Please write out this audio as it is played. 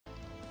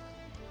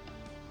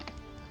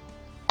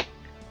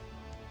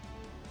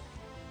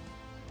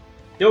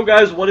Yo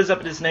guys, what is up?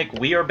 It is Nick.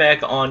 We are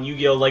back on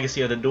Yu-Gi-Oh!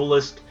 Legacy of the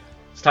Duelist.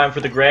 It's time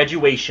for the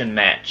graduation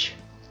match.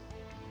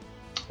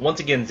 Once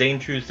again, Zane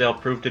Truesdale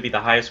proved to be the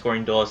highest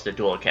scoring duelist at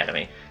Duel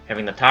Academy.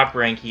 Having the top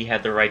rank, he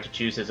had the right to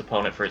choose his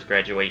opponent for his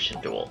graduation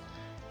duel.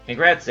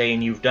 Congrats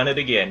Zane, you've done it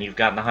again. You've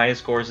gotten the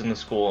highest scores in the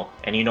school,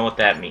 and you know what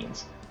that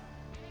means.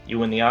 You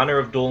win the honor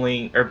of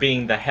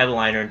being the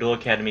headliner in Duel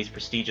Academy's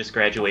prestigious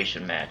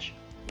graduation match.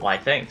 Why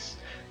thanks.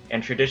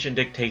 And tradition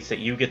dictates that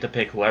you get to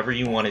pick whoever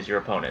you want as your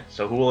opponent.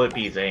 So who will it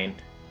be, Zane?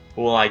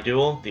 Who will I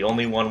duel? The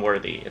only one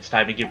worthy. It's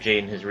time to give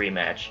Jaden his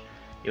rematch.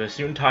 It was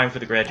soon time for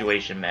the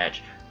graduation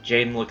match.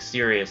 Jaden looks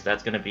serious.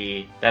 That's gotta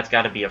be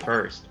a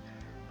first.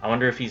 I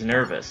wonder if he's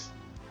nervous.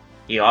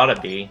 He ought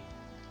to be.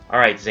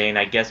 Alright, Zane,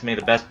 I guess may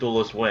the best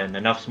duelist win.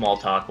 Enough small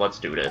talk, let's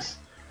do this.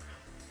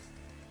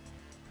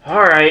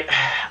 Alright,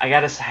 I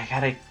gotta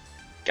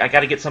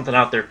get something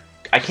out there.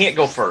 I can't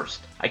go first.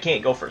 I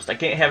can't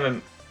have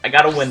him. I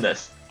gotta win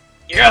this.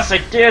 Yes, I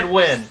did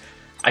win!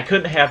 I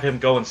couldn't have him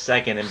go in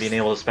second and being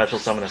able to special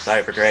summon a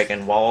Cyber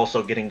Dragon while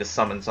also getting to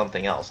summon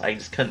something else. I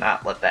just could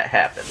not let that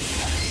happen.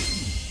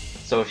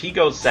 So if he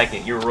goes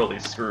second, you're really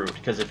screwed,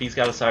 because if he's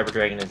got a Cyber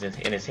Dragon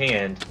in his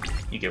hand,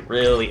 you get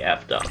really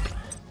effed up.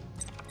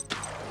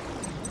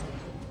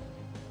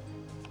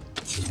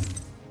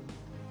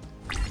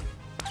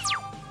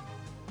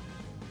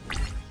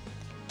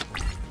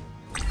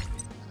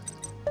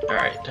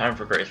 Alright, time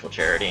for Graceful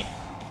Charity.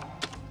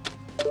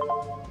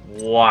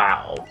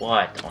 Wow,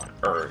 what on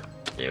earth,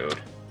 dude?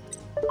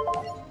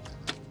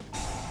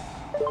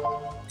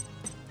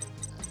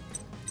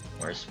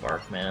 Where's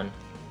Sparkman?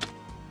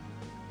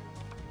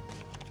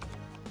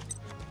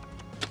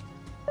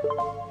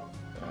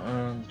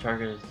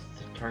 Target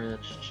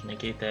should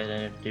negate that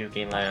and do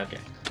gain life.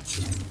 Okay.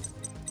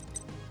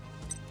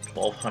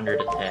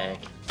 1200 attack.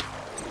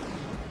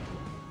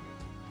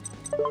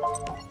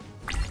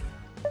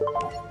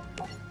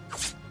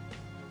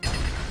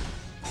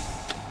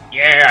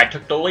 Yeah, I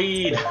took the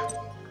lead!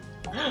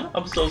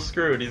 I'm so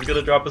screwed. He's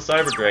gonna drop a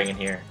Cyber Dragon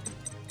here.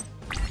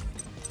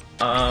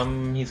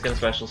 He's gonna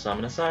special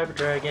summon a Cyber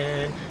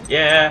Dragon.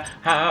 Yeah,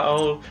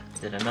 how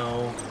did I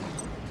know?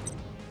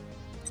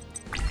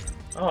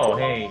 Oh,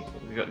 hey,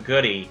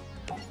 goody.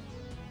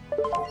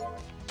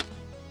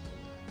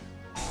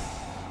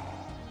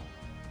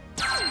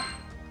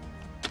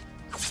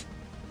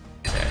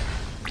 Okay.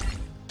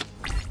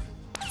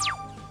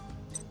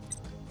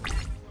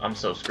 I'm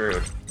so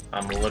screwed.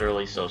 I'm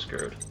literally so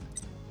screwed.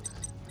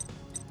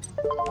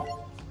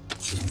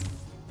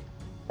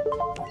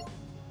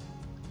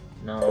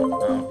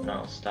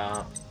 No,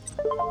 stop.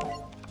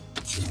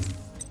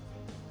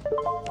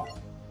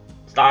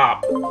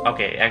 Stop!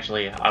 Okay,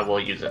 actually, I will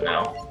use it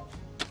now.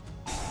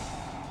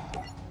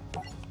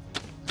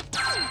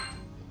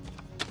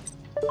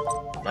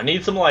 I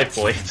need some life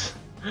points.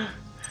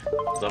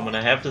 So I'm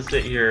gonna have to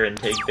sit here and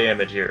take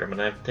damage here. I'm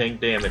gonna have to take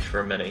damage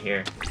for a minute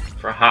here.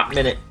 For a hot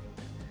minute.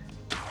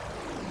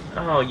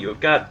 Oh, you've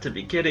got to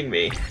be kidding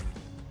me.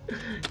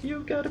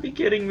 You've got to be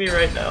kidding me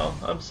right now.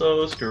 I'm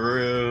so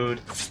screwed.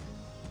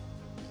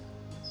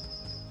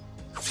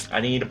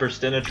 I need a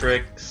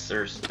Burstinatrix,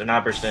 or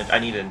not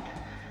Burstin.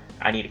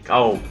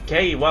 Oh,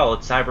 okay, well,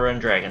 it's Cyber and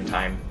Dragon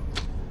time.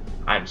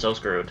 I'm so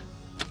screwed.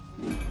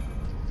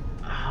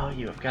 Oh,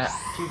 you have got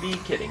to be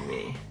kidding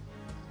me.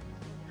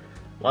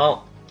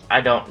 Well,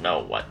 I don't know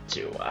what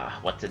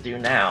to do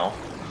now.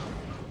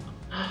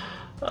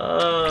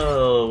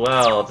 Oh,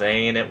 well,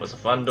 Zane, it was a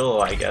fun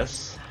duel, I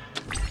guess.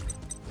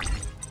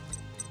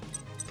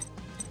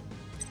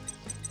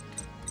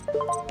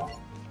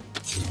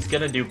 It's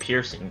gonna do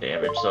piercing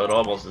damage, so it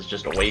almost is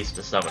just a waste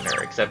to summon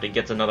her, except it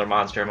gets another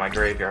monster in my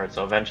graveyard,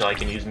 so eventually I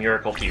can use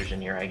Miracle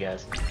Fusion here, I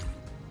guess.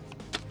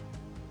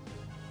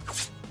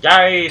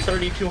 Yay!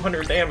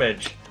 3,200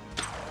 damage!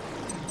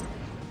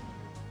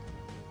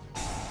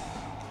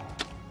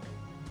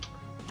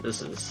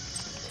 This is...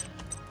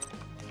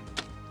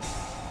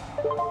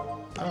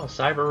 Oh,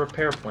 Cyber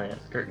Repair Plant.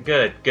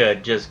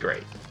 Good, just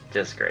great.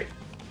 Just great.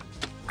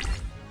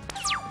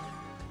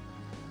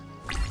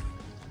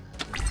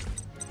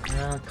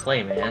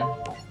 Clayman.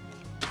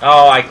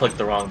 Oh, I clicked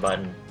the wrong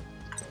button.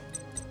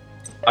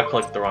 I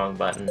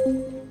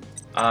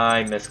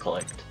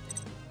misclicked.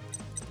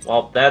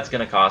 Well, that's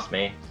gonna cost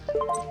me.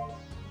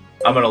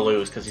 I'm gonna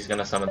lose because he's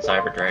gonna summon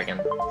Cyber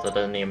Dragon, so it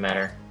doesn't even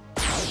matter.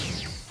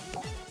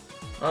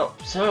 Oh,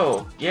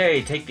 so,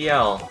 yay, take the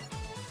L.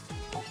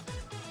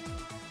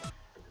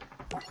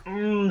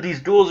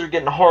 These duels are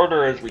getting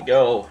harder as we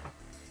go.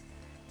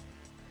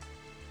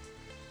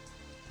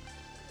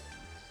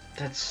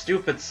 That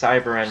stupid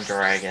Cyber End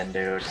Dragon,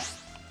 dude.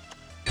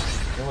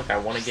 Hey, look, I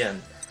won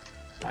again.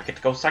 I get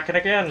to go second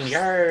again,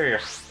 yay!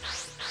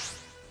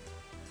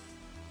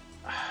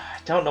 I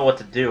don't know what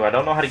to do. I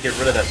don't know how to get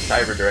rid of that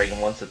Cyber Dragon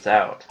once it's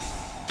out.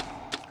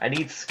 I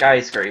need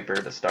Skyscraper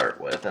to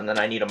start with, and then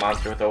I need a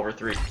monster with over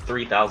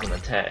 3,000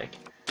 attack.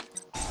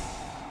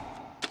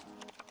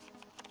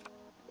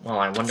 Well,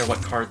 I wonder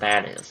what card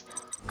that is.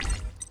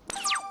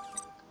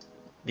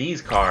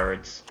 These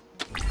cards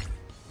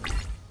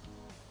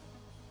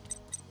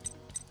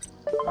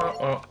Oh,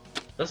 well,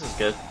 this is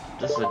good.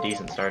 This is a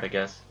decent start, I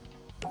guess.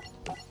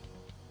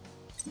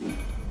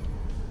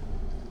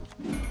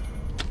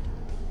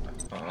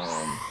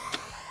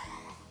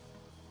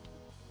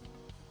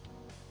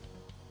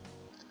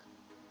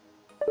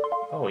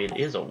 Oh, it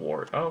is a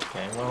ward.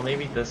 Okay, well,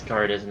 maybe this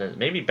card isn't as...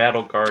 Maybe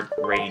Battle Guard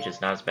Rage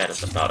is not as bad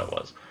as I thought it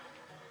was.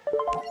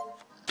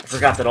 I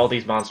forgot that all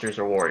these monsters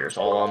are warriors.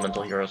 All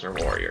elemental heroes are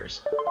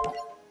warriors.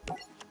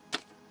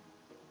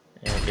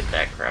 And get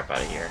that crap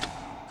out of here.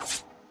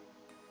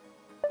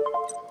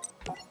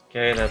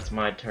 Okay, that's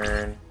my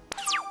turn.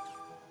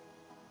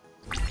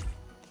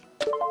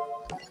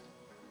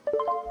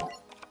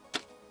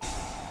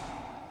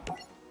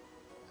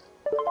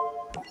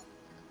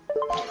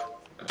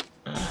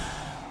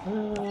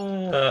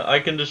 I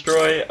can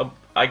destroy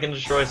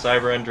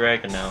Cyber and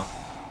Dragon now.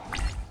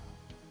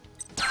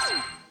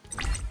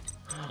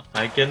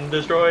 I can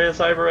destroy a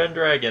Cyber and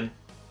Dragon.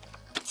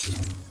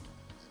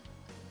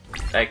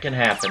 That can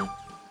happen.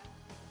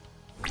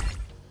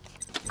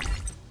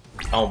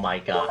 Oh my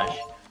gosh.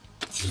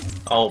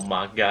 Oh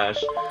my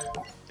gosh.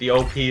 The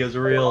OP is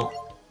real.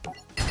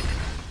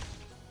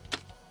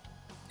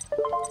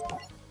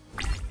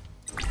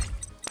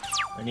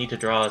 I need to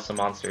draw some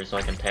monsters so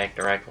I can attack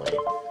directly.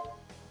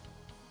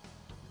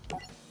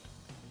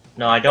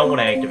 No, I don't want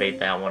to activate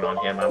that one on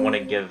him. I want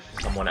to give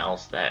someone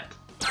else that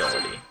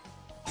ability.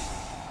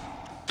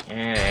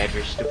 And add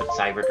your stupid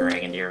Cyber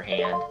Dragon to your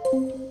hand.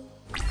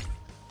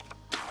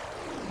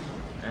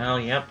 Oh,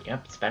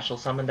 yep, special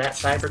summon that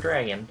Cyber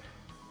Dragon.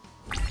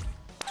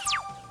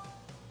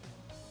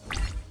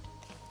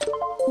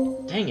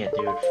 Dang it,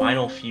 dude.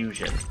 Final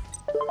Fusion.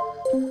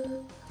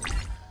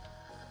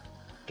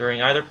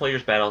 During either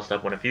player's battle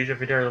step, when a fusion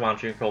for the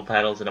monster you control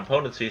battles an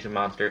opponent's fusion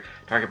monster,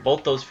 target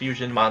both those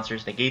fusion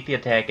monsters, negate the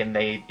attack, and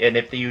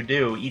if you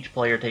do, each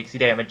player takes the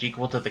damage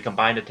equal to the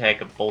combined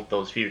attack of both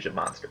those fusion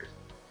monsters.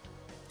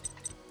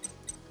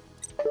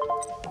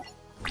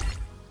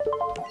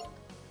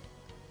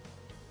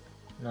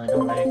 No, I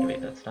don't want to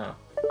activate that stuff.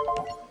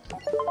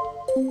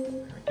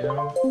 There we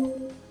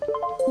go.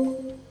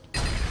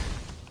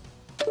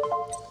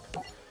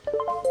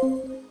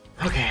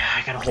 Okay,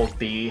 I gotta hold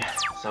B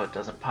so it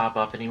doesn't pop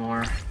up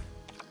anymore.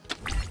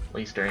 At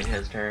least during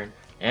his turn.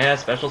 Yeah,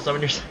 special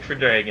summon your Cyber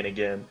Dragon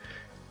again.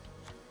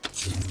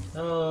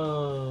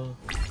 Oh,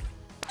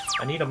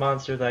 I need a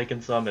monster that I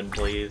can summon,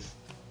 please.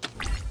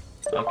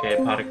 Okay,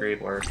 Pot of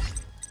Greed works.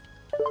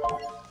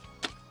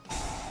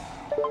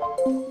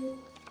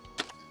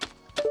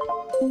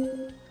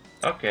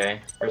 Okay,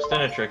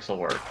 Trix will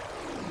work.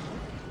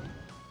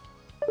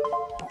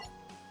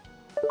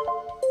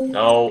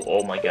 No,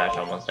 oh my gosh, I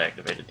almost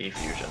activated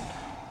Defusion.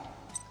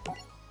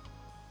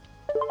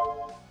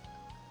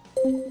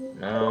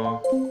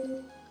 No.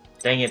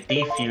 Dang it,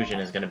 Defusion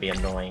is gonna be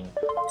annoying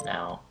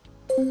now.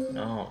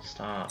 No,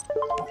 stop.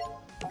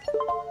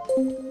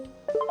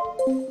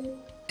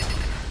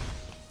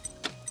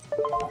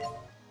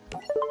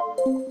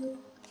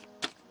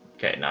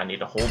 Okay, now I need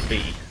to hold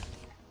B.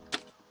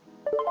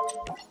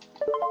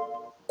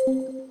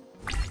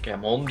 Okay,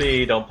 I'm holding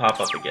B, don't pop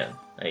up again.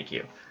 Thank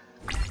you.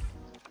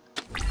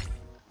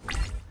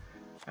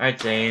 Alright,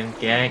 Zane.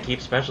 Yeah,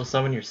 keep special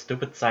summon your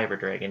stupid Cyber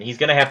Dragon. He's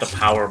gonna have to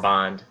Power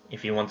Bond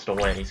if he wants to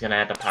win. He's gonna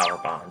have to Power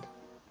Bond.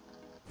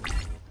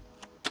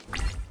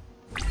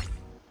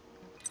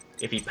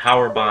 If he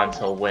Power Bonds,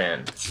 he'll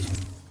win.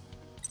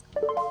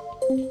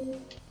 Okay,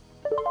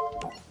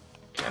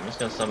 I'm just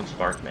gonna summon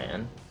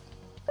Sparkman.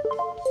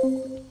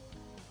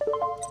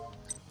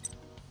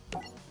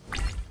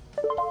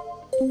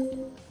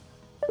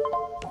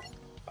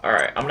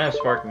 Alright, I'm gonna have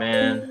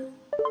Sparkman.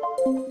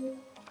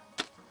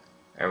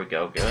 There we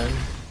go, good.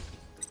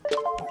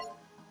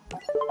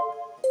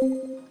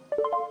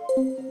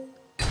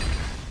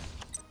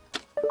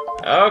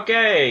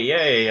 Okay,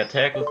 yay,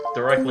 attack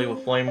directly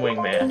with Flame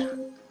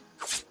Wingman.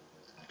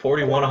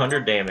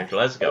 4100 damage,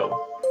 let's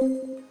go.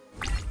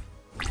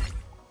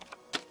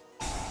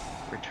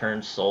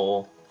 Return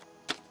Soul.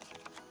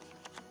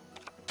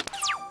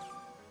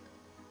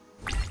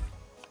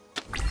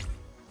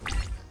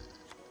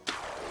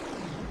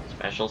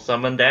 Special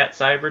summon that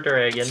Cyber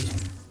Dragon.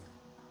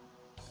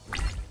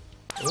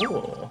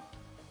 Ooh.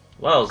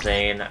 Well,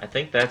 Zane, I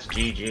think that's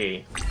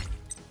GG.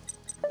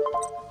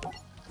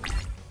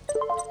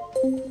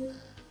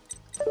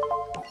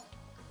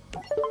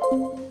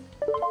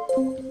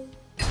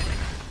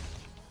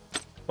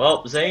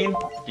 Well, Zane,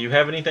 do you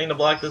have anything to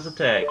block this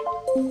attack?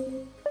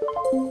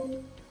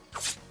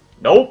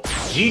 Nope.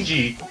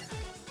 GG.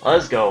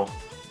 Let's go.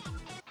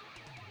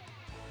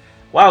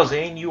 Wow,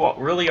 Zane, you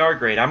really are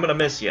great. I'm gonna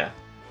miss you.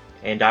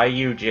 And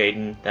you,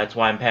 Jaden. That's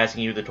why I'm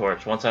passing you the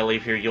torch. Once I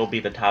leave here, you'll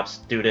be the top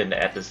student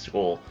at this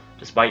school.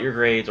 Despite your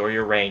grades or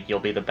your rank, you'll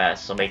be the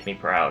best, so make me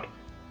proud.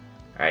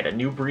 Alright, a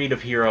new breed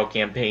of hero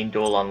campaign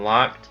duel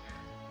unlocked.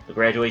 The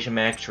graduation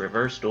match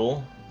reverse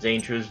duel. Zane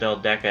Truesdale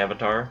deck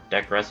avatar.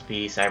 Deck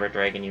recipe, Cyber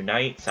Dragon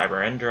Unite,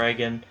 Cyber End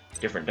Dragon,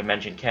 different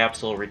dimension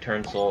capsule,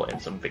 return soul, and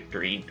some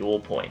victory duel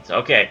points.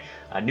 Okay,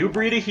 a new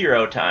breed of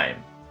hero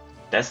time.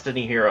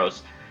 Destiny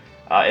Heroes.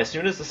 As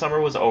soon as the summer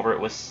was over, it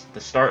was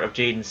the start of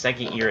Jaden's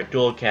second year at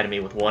Duel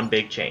Academy with one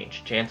big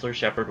change. Chancellor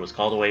Shepard was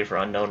called away for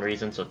unknown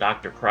reasons, so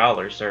Dr.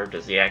 Crowler served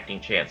as the acting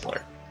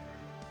chancellor.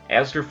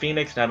 Aster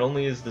Phoenix not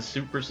only is this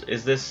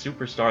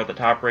superstar the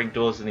top-ranked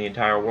duelist in the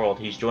entire world,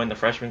 he's joined the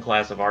freshman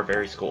class of our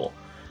very school.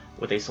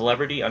 With a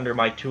celebrity under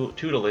my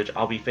tutelage,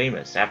 I'll be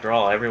famous. After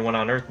all, everyone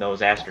on Earth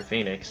knows Aster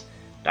Phoenix.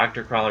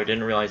 Dr. Crowler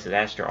didn't realize that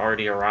Aster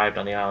already arrived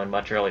on the island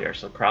much earlier,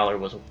 so Crowler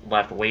was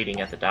left waiting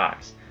at the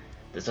docks.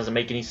 This doesn't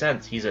make any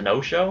sense. He's a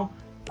no-show?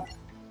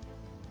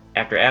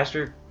 After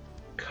Aster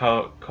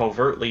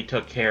covertly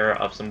took care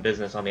of some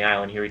business on the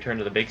island, he returned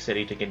to the big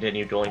city to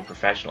continue dueling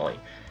professionally.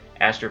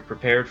 Aster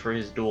prepared for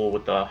his duel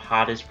with the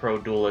hottest pro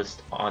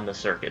duelist on the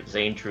circuit,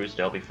 Zane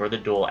Truesdale. Before the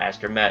duel,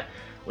 Aster met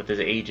with his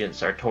agent,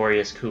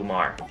 Sartorius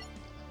Kumar.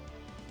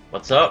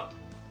 What's up?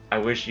 I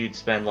wish you'd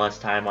spend less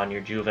time on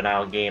your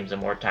juvenile games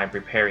and more time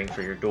preparing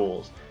for your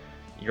duels.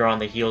 You're on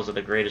the heels of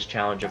the greatest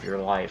challenge of your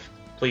life.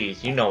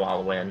 Please, you know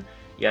I'll win.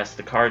 Yes,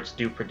 the cards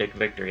do predict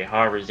victory,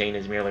 however, Zane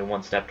is merely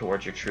one step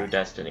towards your true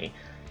destiny.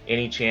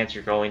 Any chance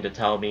you're going to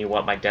tell me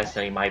what my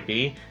destiny might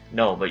be?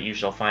 No, but you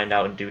shall find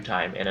out in due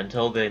time, and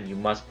until then, you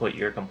must put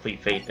your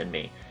complete faith in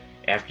me.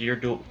 After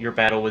your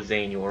battle with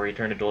Zane, you will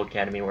return to Duel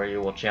Academy where you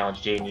will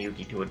challenge Jade and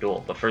Yuki to a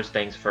duel. But first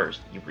things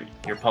first,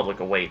 your public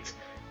awaits.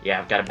 Yeah,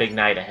 I've got a big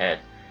night ahead.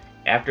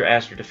 After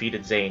Aster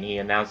defeated Zane, he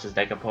announced his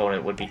next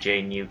opponent would be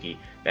Jade and Yuki.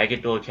 Back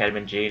at Duel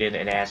Academy, Jaden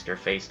and Aster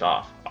faced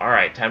off.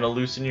 Alright, time to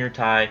loosen your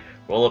tie,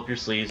 roll up your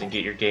sleeves, and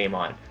get your game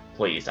on.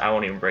 Please, I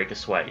won't even break a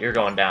sweat. You're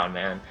going down,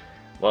 man.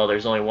 Well,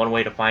 there's only one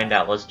way to find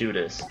out. Let's do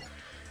this.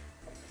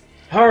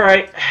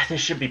 Alright, this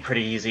should be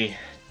pretty easy.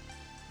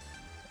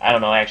 I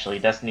don't know, actually.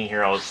 Destiny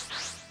Heroes.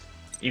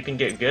 You can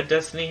get good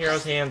Destiny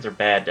Heroes hands or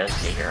bad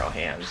Destiny Hero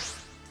hands.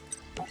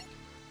 I'm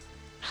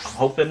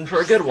hoping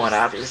for a good one,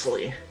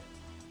 obviously.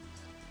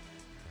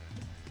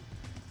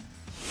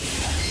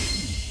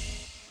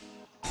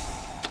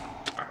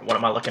 Alright, what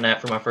am I looking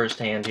at for my first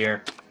hand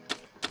here?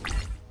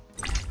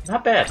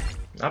 Not bad.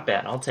 Not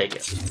bad. I'll take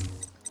it.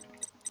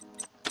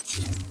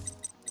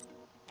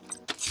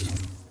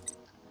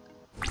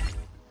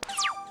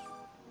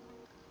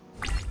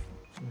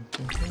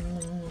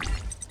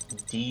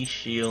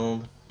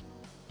 D-Shield.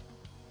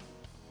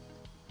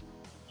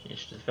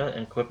 Just defend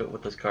and equip it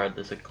with this card.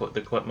 The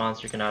equip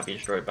monster cannot be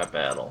destroyed by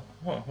battle.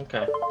 Oh,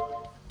 okay.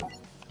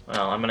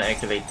 Well, I'm gonna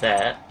activate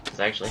that, because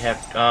I actually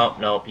have... Oh,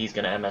 nope, he's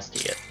gonna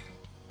MST it.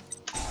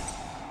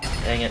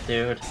 Dang it,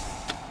 dude.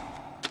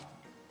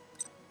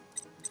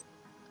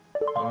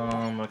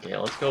 Okay,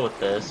 let's go with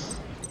this.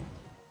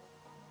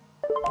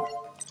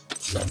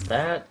 Set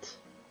that.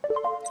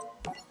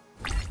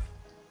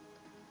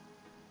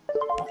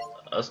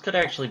 This could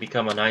actually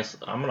become a nice...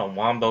 I'm gonna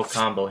wombo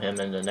combo him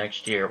into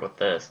next year with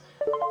this.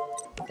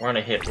 We're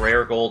gonna hit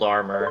rare gold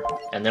armor,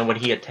 and then when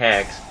he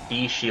attacks,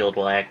 D-Shield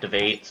will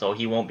activate, so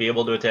he won't be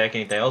able to attack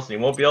anything else, and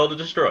he won't be able to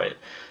destroy it.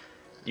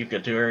 You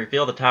can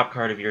reveal the top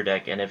card of your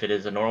deck, and if it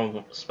is a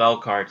normal spell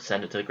card,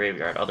 send it to the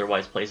graveyard.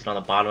 Otherwise, place it on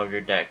the bottom of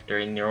your deck.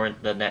 During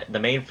the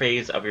main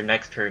phase of your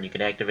next turn, you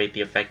can activate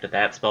the effect of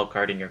that spell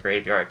card in your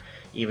graveyard,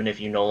 even if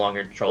you no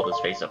longer control this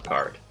face-up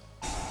card.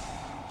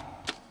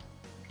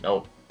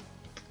 Nope.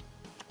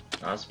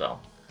 Not a spell.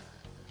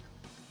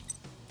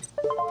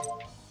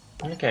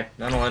 Okay,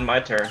 that'll end my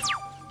turn.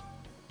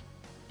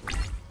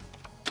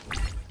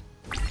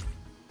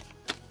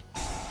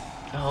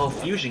 Oh,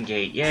 Fusion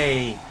Gate,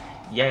 yay!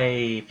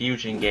 Yay,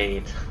 Fusion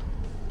Gate.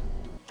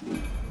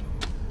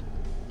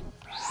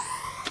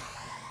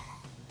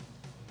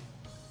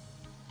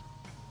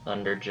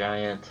 Thunder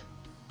Giant.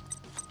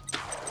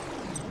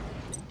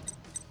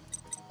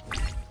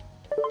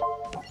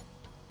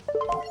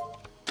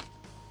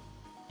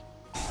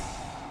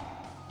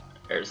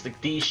 There's the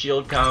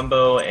D-Shield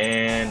combo,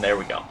 and there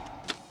we go.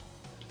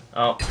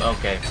 Oh,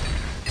 okay.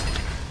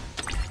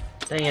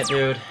 Dang it,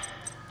 dude.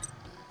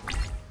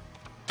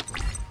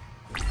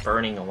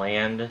 Burning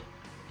Land.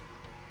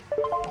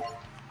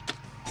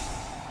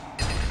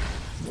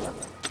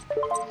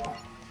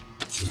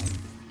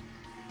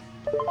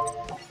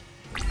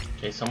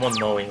 Okay, someone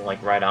mowing,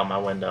 like, right out my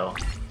window.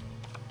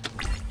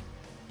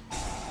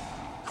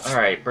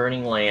 Alright,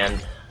 Burning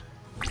Land.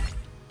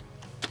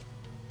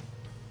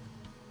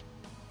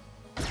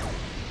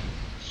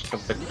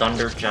 Stupid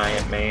Thunder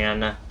Giant,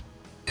 man.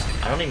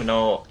 I don't even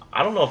know...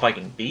 I don't know if I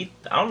can beat...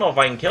 I don't know if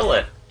I can kill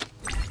it.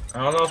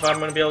 I don't know if I'm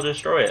gonna be able to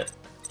destroy it.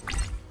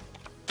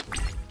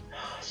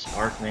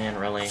 Spark, man,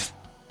 really?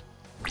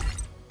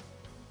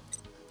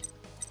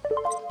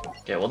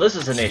 Okay, well this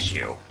is an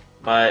issue.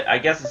 But I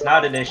guess it's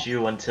not an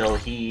issue until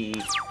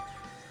he's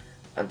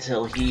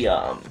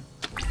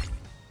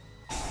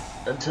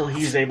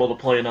able to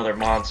play another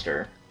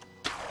monster.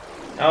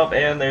 Oh,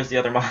 and there's the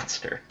other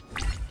monster.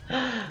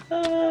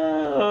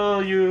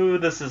 Oh,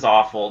 this is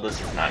awful. This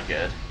is not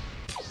good.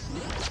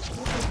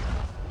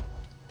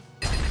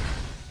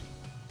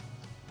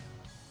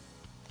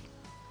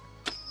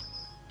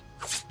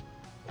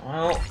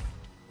 Well,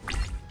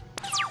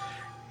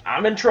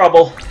 I'm in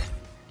trouble.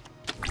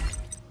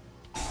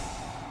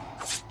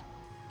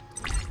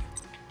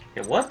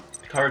 Okay, what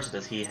cards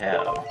does he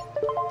have?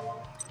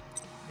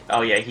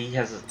 Oh yeah, he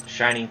has a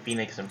Shining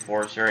Phoenix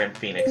Enforcer and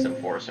Phoenix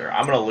Enforcer.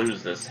 I'm gonna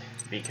lose this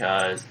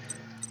because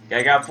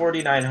I got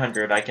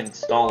 4,900. I can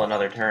stall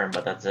another turn,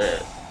 but that's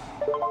it.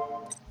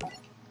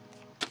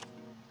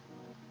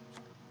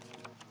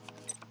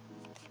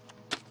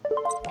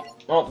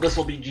 Well, this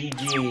will be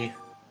GG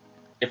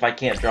if I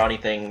can't draw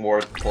anything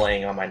worth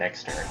playing on my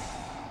next turn.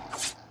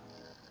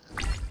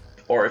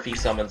 Or if he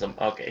summons them.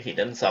 Okay, he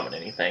didn't summon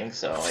anything,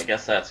 so I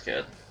guess that's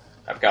good.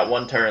 I've got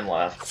one turn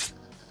left.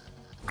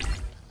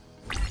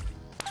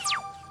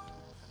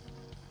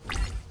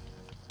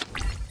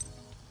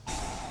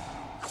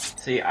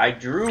 See, I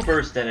drew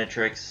Burst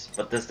Tricks,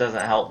 but this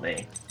doesn't help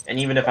me. And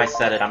even if I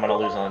set it, I'm going to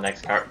lose on the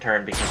next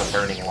turn because of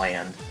Burning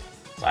Land.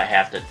 So I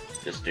have to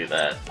just do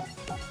that.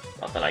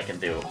 Nothing I can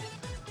do.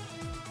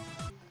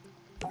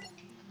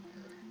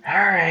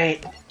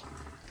 Alright.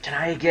 Can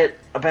I get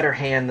a better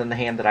hand than the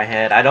hand that I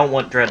had? I don't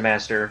want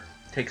Dreadmaster.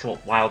 It takes a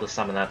while to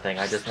summon that thing.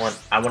 I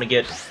want to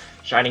get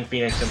Shining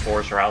Phoenix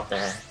Enforcer out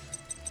there.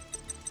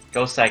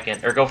 Go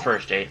second, or go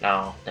first, Jade.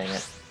 No, dang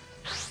it.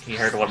 He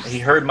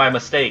heard my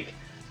mistake.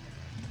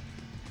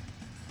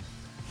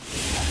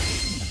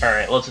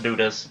 Alright, let's do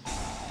this.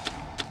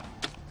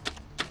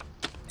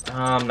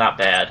 Not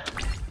bad.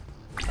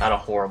 Not a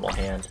horrible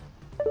hand.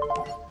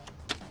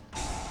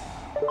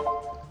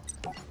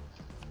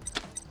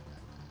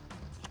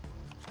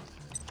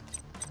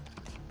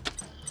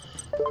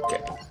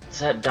 Okay,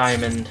 set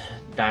Diamond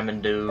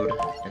Dude,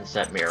 and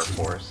set Mirror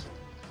Force.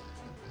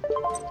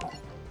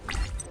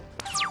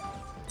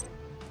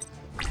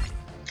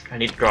 I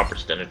need to drop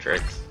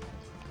Tricks.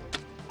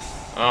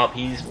 Oh,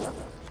 he's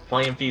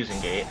playing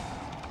Fusing Gate.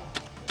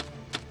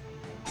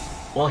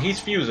 Well, he's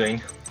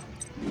fusing.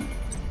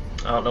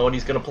 I don't know what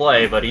he's gonna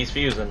play, but he's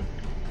fusing.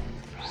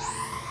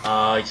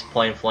 He's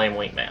playing Flame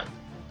Wingman.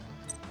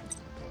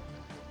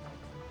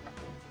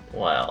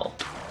 Well,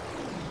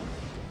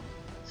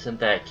 isn't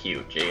that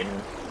cute,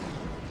 Jaden?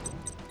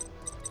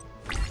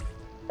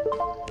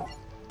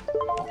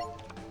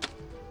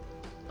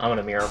 I'm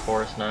gonna Mirror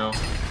Force now.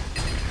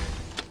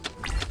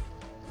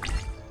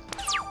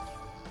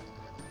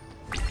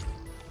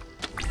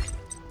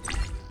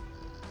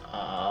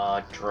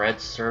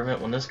 Dread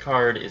Servant. When this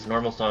card is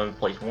normal summon,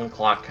 place one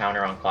clock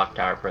counter on clock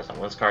tower prison.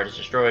 When this card is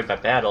destroyed by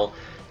battle,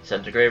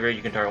 sent to graveyard,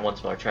 you can target one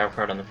smaller trap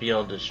card on the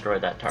field to destroy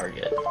that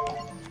target.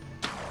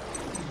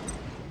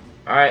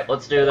 Alright,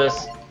 let's do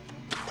this.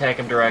 Attack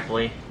him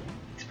directly.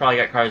 He's probably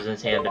got cards in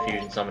his hand to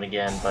fusion summon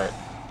again, but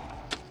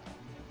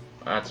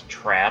that's a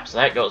trap, so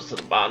that goes to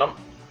the bottom.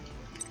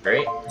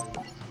 Great.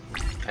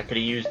 I could have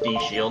used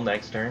D-Shield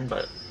next turn,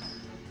 but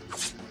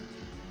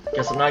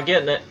guess I'm not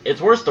getting it.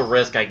 It's worth the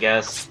risk, I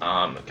guess.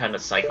 It kind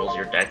of cycles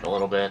your deck a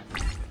little bit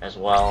as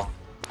well.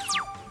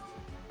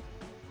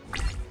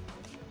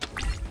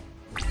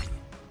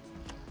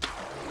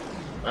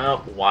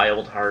 Oh,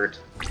 Wild Heart.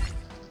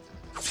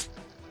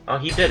 Oh,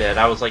 he did it.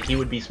 I was like, he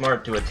would be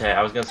smart to attack.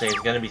 I was gonna say he's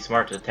gonna be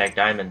smart to attack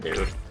Diamond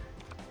Dude.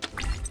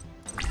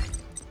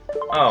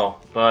 Oh,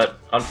 but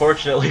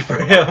unfortunately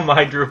for him,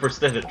 I drew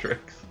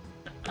Tricks.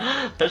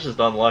 That's just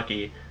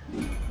unlucky.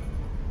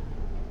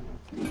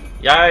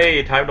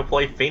 Yay! Time to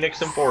play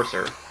Phoenix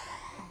Enforcer.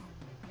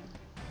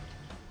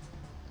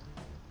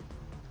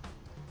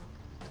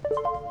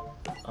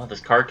 Oh, this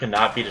card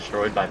cannot be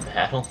destroyed by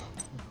battle.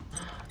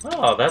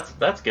 Oh,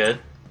 that's good.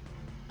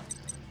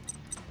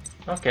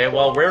 Okay,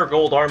 well, rare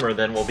gold armor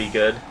then will be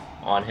good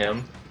on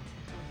him.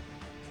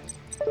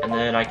 And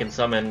then I can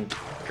summon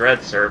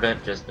Dread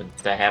Servant just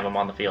to have him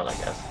on the field, I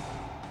guess.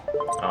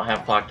 I don't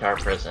have Clock Tower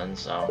Prison,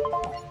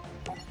 so...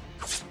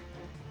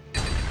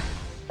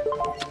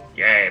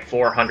 Yay,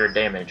 400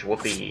 damage,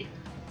 whoopee.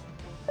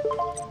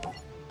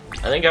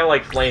 I think I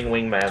like Flame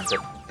Wingman's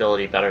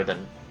ability better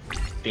than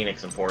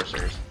Phoenix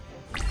Enforcer's.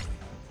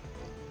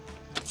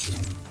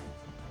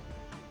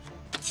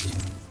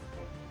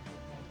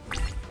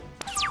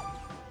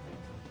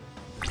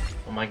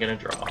 What am I gonna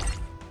draw?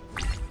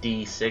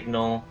 D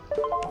Signal.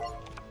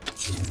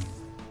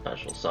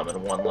 Special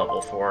summon one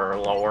level 4 or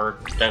lower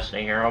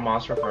Destiny Hero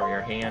monster from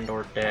your hand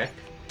or deck.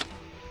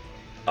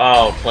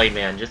 Oh,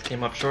 Playman just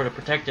came up short of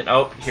protecting.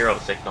 Oh, Hero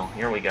Signal.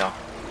 Here we go.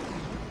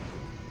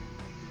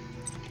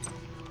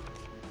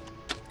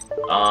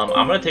 I'm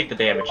gonna take the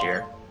damage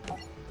here.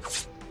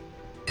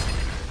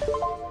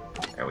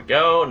 There we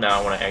go. Now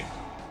I want to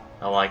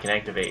oh, I can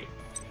activate.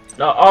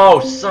 No.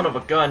 Oh, son of a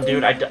gun,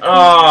 dude. I done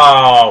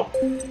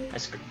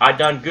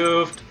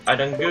goofed. I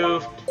done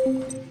goofed.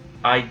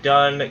 I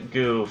done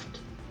goofed.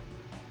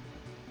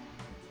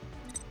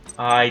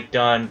 I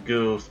done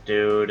goofed,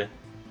 dude.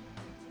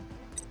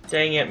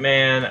 Dang it,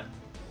 man.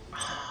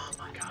 Oh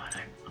my god,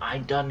 I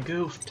done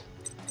goofed.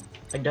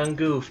 I done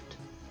goofed.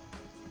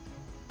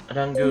 I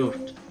done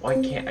goofed.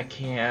 Why can't I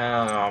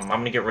can't I'm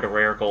gonna get rid of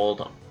rare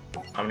gold.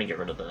 I'm gonna get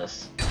rid of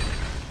this.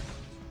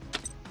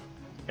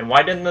 And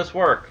why didn't this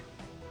work?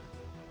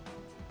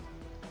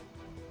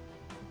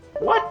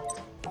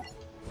 What?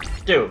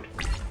 Dude.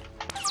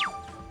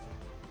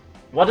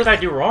 What did I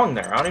do wrong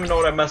there? I don't even know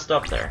what I messed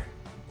up there.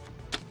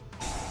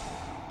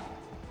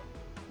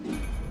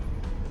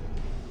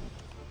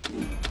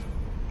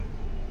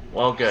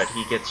 Well, good.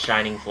 He gets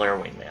Shining Flare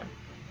Wingman.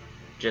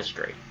 Just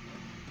great.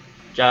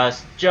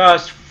 Just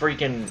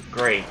freaking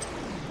great.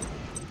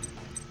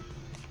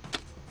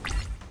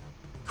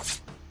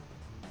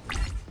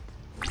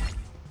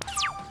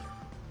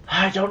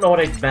 I don't know what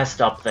I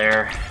messed up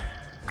there.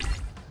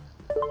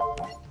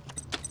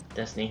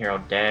 Destiny Hero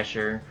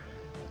Dasher.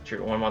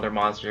 Shoot one other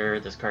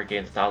monster. This card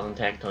gains 1,000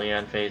 attack until the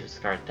end phase. This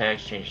card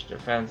attacks, change to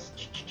defense.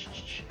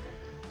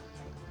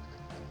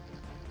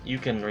 You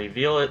can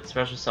reveal it,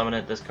 special summon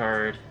it, this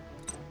card.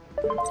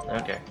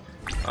 Okay.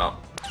 Well.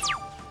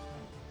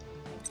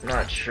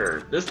 Not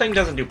sure. This thing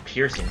doesn't do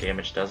piercing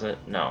damage, does it?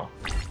 No.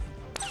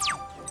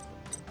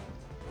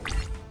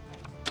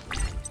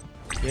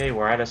 Yay,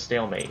 we're at a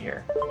stalemate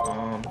here.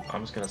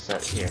 I'm just gonna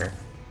set here.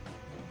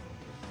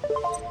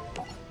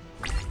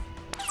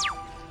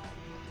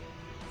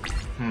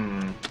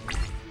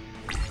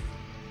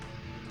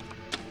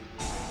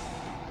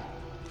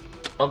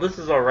 Well, this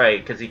is alright,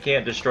 because he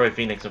can't destroy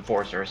Phoenix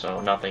Enforcer,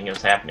 so nothing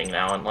is happening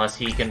now, unless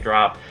he can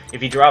drop... If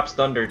he drops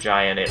Thunder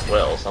Giant, it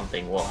will.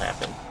 Something will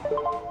happen.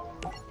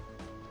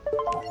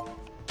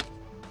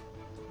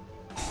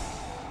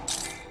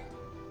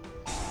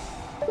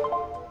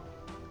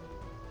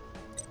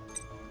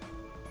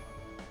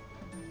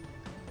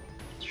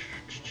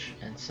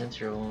 And since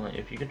you're only...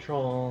 If you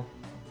control...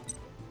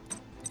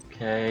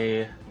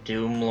 Okay...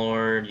 Doom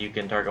Lord, you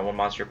can target one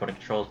monster your opponent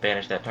controls,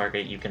 banish that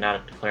target. You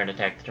cannot declare an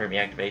attack the turn you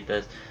activate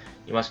this.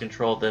 You must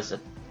control this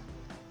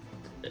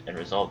and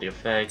resolve the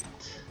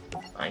effect.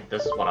 I think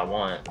this is what I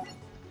want.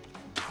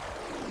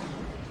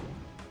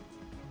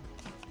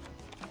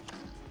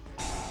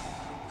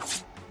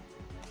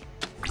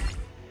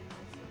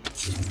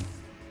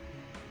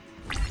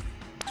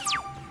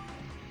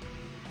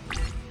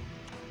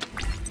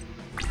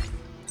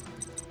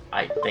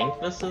 I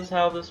think this is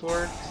how this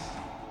works.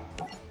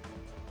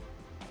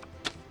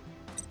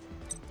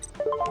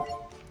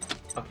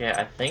 Okay,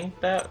 I think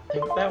that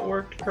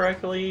worked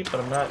correctly, but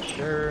I'm not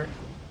sure.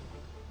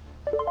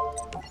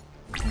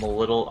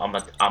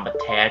 I'm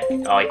attack.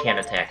 Oh, I can't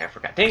attack. I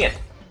forgot. Dang it!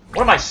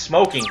 What am I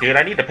smoking, dude?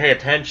 I need to pay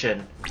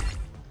attention.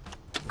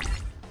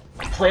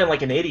 I'm playing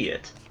like an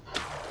idiot.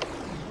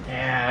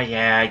 Yeah.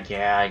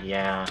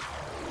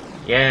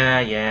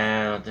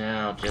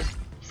 Just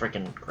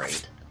freaking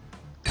great.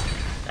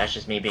 That's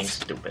just me being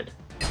stupid.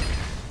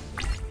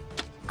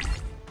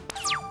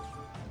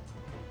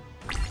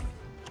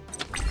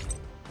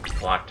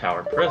 Clock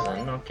Tower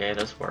Prison. Okay,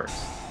 this works.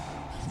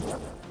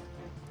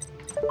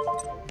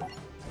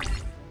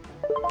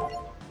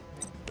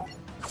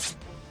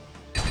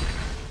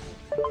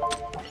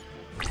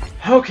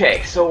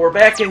 Okay, so we're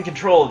back in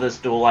control of this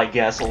duel, I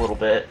guess, a little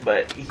bit,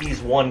 but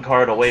he's one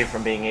card away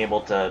from being able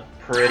to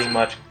pretty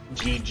much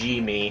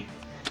GG me.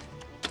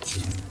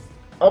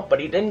 Oh, but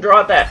he didn't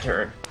draw it that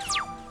turn.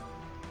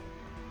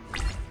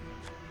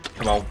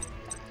 Come on.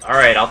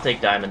 Alright, I'll take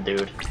Diamond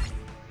Dude.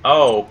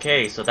 Oh,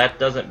 okay, so that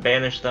doesn't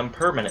banish them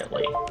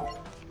permanently.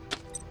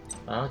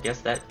 Well,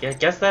 guess that's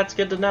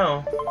good to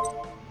know.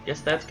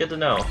 Guess that's good to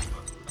know.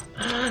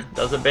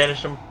 Doesn't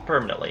banish them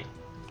permanently.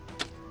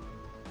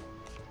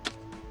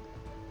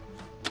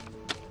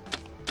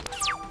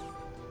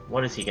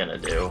 What is he gonna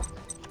do?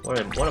 What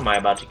am I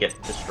about to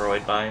get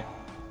destroyed by?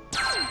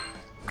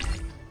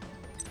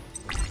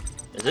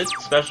 Is it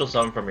special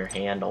summon from your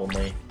hand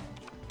only?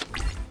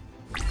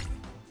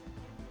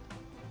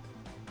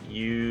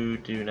 You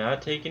do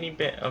not take any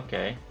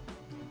okay.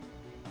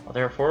 Well,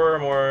 there are 4 or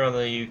more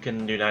that you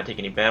can do not take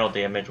any battle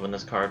damage when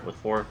this card with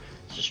 4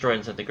 is destroyed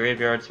and sent to the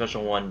graveyard.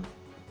 Special 1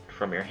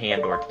 from your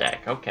hand or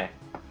deck. Okay.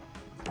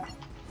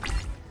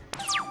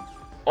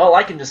 Well,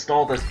 I can just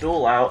stall this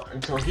duel out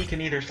until he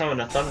can either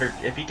summon a Thunder...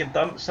 If he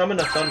can summon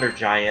a Thunder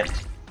Giant,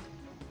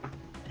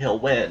 he'll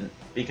win,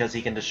 because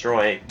he can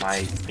destroy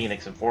my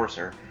Phoenix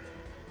Enforcer.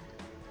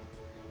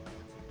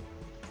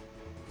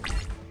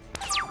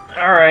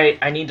 Alright,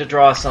 I need to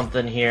draw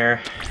something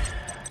here.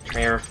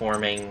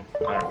 Terraforming,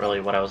 not really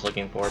what I was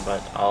looking for,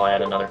 but I'll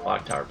add another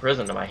Clock Tower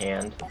Prison to my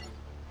hand.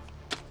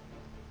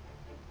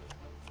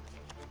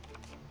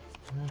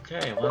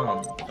 Okay,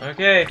 well,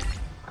 okay.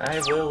 I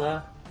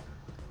will,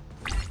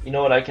 you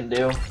know what I can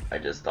do? I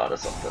just thought of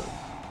something.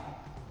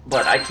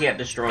 But I can't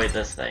destroy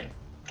this thing.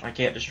 I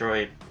can't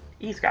destroy...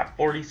 He's got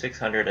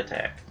 4,600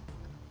 attack.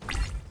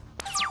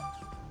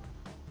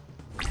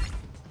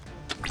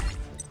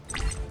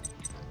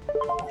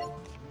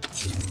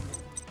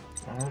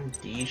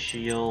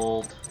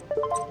 D-shield.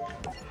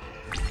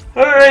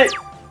 Alright!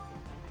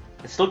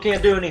 I still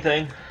can't do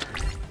anything.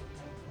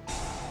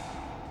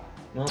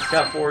 Well, it's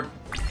got 4...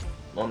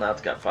 Well, now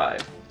it's got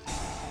 5.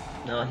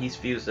 No, he's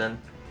fusing.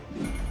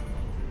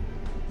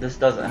 This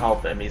doesn't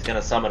help him. He's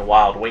gonna summon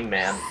Wild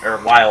Wingman,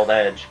 or Wild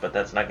Edge, but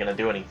that's not gonna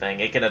do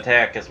anything. It can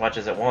attack as much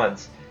as it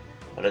wants,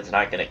 but it's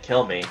not gonna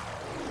kill me.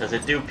 Does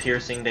it do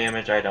piercing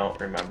damage? I don't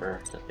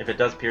remember. If it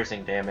does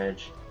piercing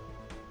damage...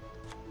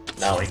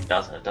 No, it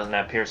doesn't. It doesn't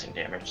have piercing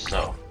damage,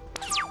 so...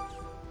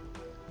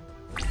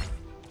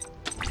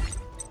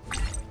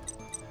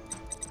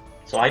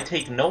 So I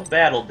take no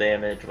battle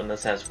damage when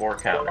this has 4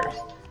 counters.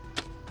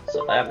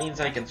 So that means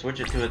I can switch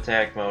it to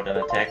attack mode and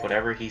attack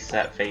whatever he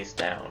set face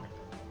down.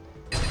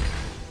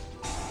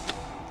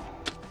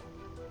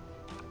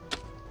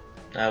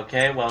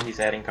 Okay, well, he's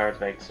adding cards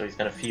back, so he's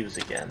gonna fuse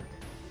again.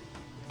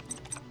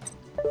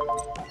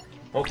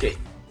 Okay.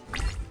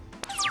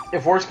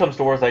 If worse comes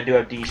to worse, I do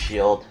have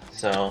D-Shield,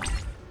 so...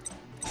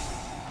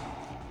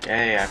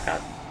 Yay, I've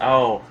got...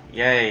 Oh,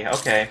 yay,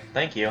 okay,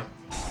 thank you.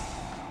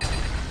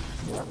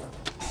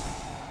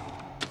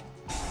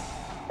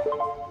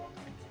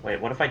 Wait,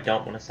 what if I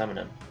don't want to summon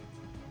him?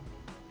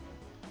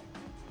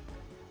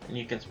 And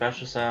you can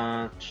special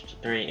summon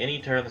 3. Any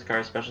turn this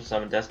card special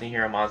summon Destiny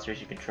Hero monsters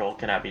you control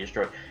cannot be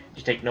destroyed.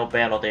 You take no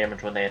battle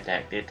damage when they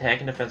attack. The attack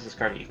and defense of this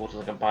card equal to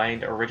the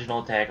combined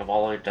original attack of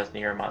all other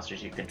Destiny Hero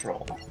monsters you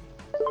control.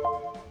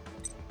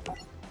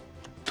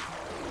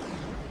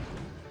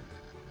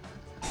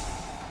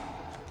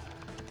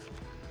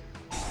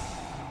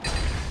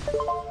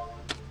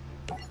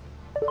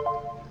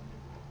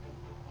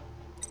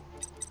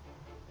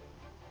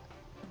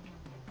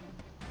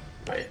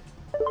 Wait.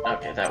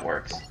 Okay, that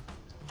works.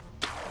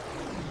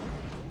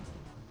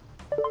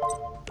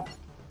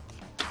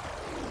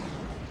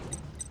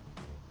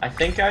 I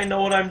think I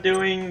know what I'm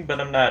doing, but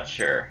I'm not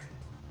sure.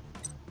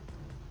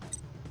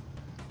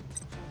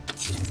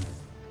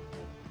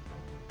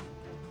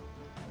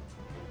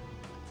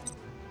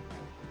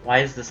 Why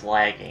is this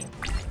lagging?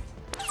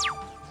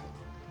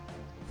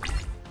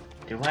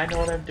 Do I know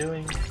what I'm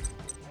doing?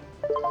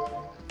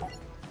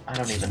 I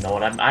don't even know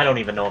I don't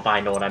even know if I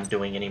know what I'm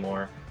doing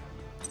anymore.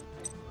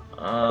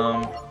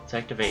 Let's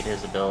activate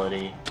his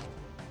ability.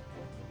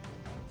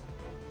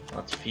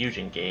 Let's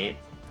Fusion Gate.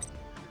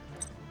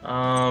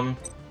 I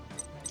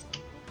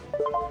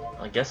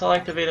guess I'll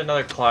activate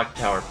another Clock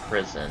Tower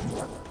Prison.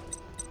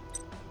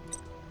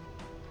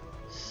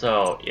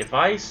 So, if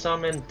I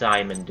summon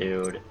Diamond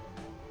Dude...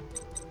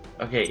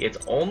 Okay, it's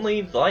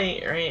only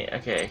light, right?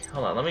 Okay,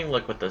 hold on, let me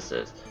look what this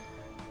is.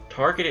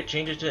 Target it,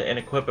 change it to, and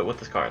equip it with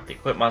this card. The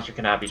equipped monster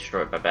cannot be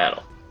destroyed by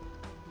battle.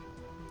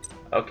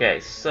 Okay,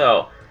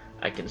 so...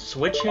 I can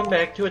switch him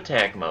back to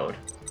attack mode.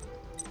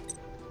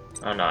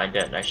 Oh no, I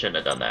didn't. I shouldn't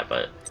have done that,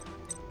 but...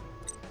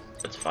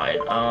 It's fine.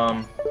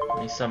 Let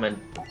me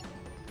summon...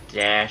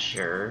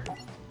 Dasher.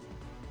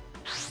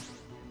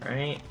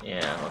 Right?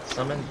 Yeah, let's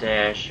summon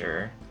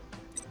Dasher.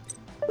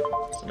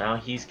 So now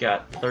he's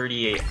got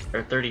 38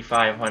 or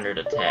 3,500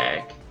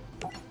 attack.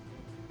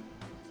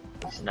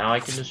 So now I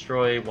can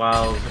destroy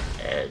Wild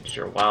Edge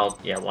or Wild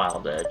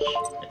Edge.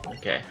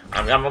 Okay,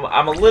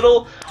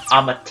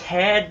 I'm a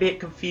tad bit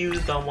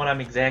confused on what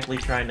I'm exactly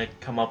trying to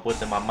come up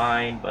with in my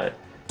mind, but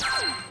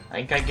I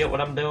think I get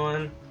what I'm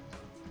doing.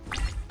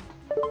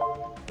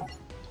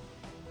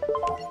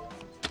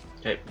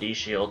 Okay,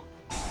 D-Shield.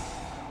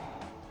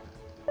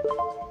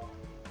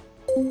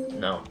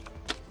 No.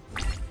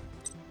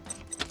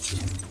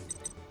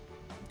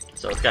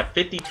 So it's got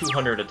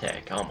 5,200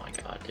 attack. Oh my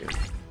god, dude.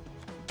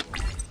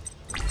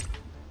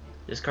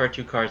 Discard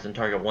 2 cards and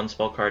target 1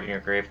 spell card in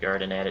your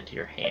graveyard and add it to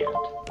your hand.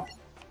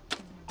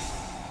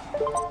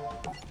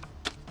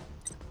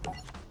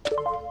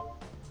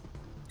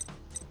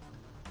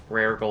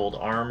 Rare gold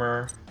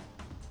armor.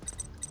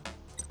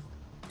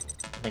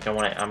 I think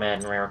I'm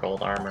adding rare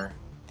gold armor.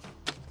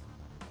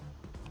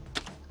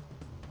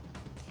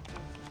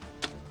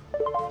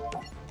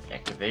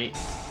 Activate.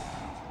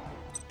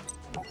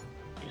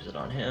 Use it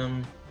on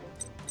him.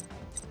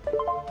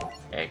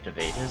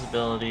 Activate his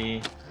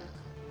ability.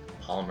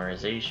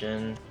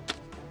 Polymerization.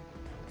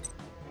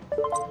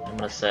 I'm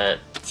gonna set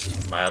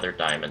my other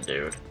Diamond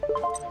Dude.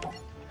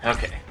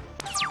 Okay.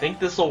 I think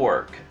this will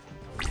work.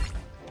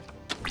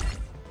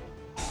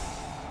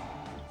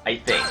 I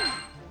think.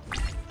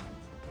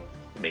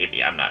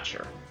 Maybe, I'm not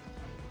sure.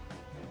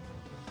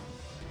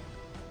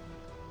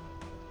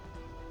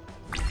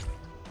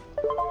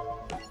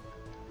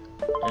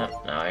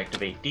 Yep, now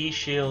activate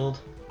D-Shield.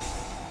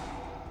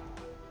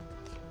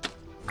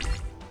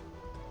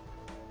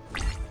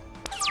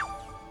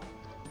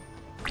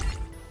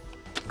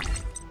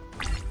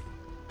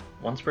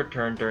 Once per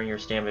turn during your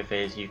standby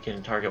phase, you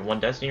can target 1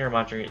 Destiny or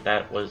monster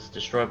that was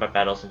destroyed by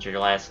battle since your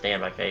last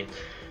standby phase.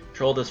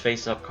 Control this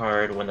face-up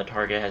card. When the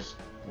target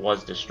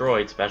was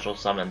destroyed, special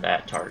summon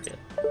that target.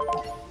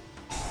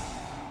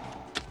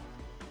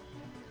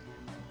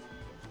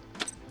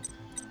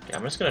 Okay,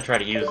 I'm just gonna try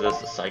to use this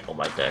to cycle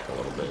my deck a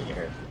little bit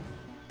here.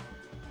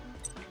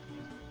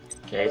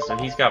 Okay, so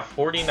he's got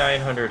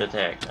 4,900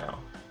 attack now.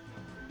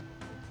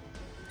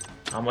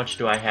 How much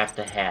do I have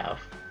to have?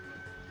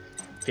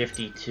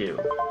 52.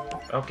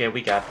 Okay,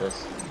 we got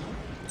this.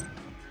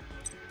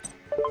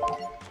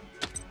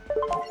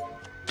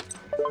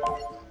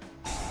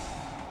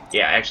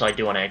 Yeah, actually I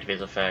do want to activate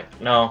his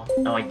effect. No,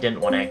 I didn't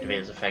want to activate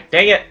his effect.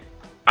 Dang it!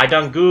 I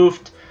done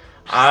goofed!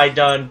 I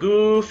done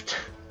goofed!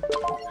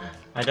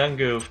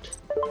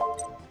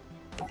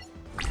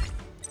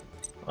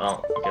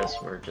 Well, I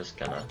guess we're just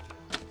gonna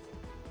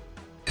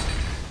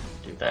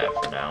do that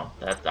for now.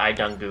 I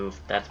done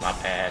goofed. That's my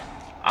bad.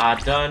 I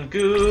done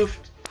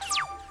goofed!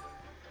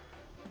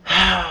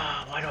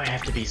 Why do I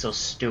have to be so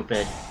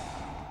stupid?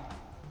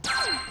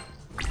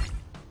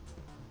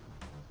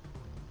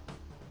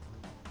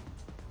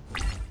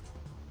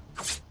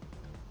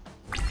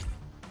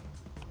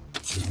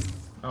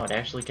 Oh, it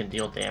actually can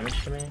deal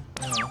damage to me?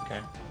 Oh,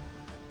 okay.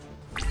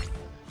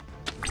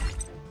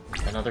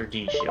 Another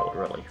D shield,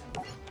 really.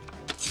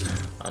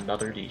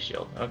 Another D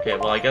shield. Okay,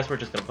 well, I guess we're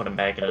just gonna put him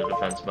back into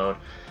defense mode.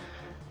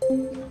 Do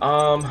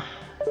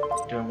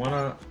I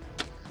wanna...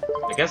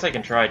 I guess I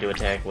can try to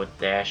attack with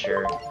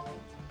Dasher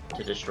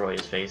to destroy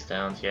his face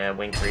downs. Yeah,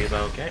 Wing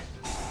Reba, okay.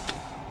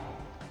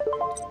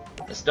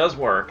 This does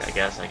work, I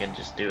guess. I can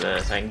just do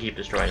this. I can keep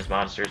destroying his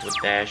monsters with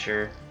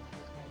Dasher.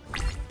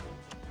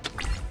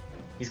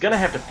 He's gonna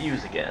have to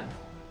fuse again.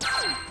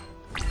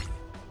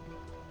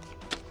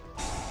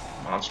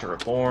 Monster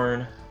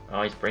Reborn.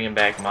 Oh, he's bringing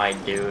back my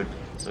dude,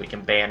 so we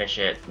can banish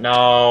it.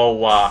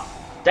 No!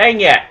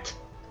 Dang it!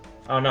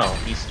 Oh no,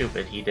 he's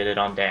stupid. He did it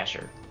on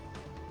Dasher.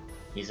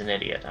 He's an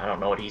idiot. I don't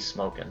know what he's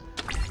smoking.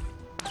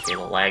 Okay, the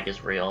lag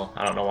is real.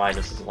 I don't know why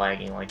this is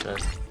lagging like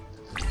this.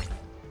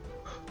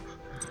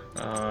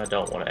 I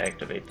don't want to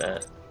activate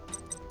that.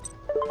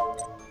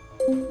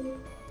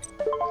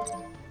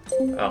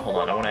 Oh, hold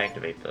on. I want to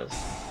activate this.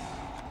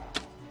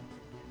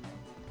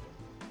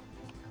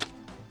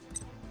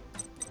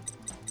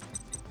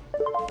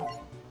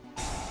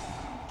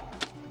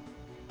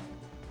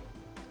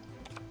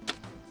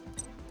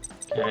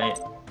 Okay.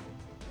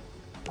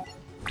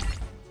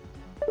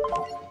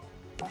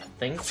 I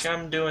think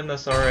I'm doing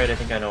this alright. I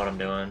think I know what I'm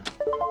doing.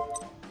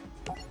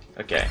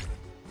 Okay.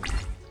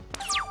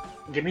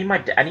 Give me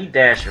my... I need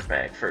Dasher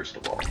back, first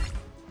of all.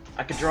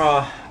 I could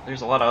draw...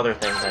 There's a lot of other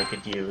things I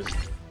could use.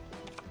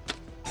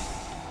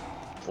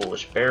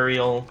 Foolish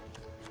Burial.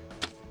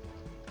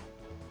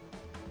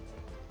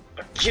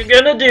 What you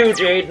gonna do,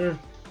 Jaden?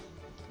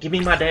 Give me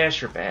my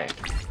Dasher back.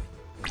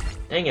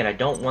 Dang it, I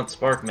don't want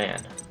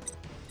Sparkman.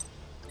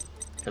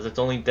 Because it's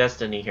only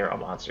Destiny Hero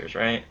monsters,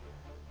 right?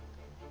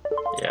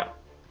 Yeah.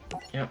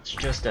 Yeah, it's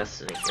just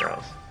Destiny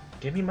Heroes.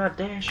 Give me my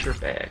Dasher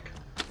back.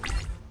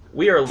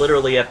 We are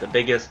literally at the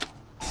biggest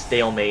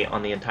stalemate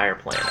on the entire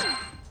planet.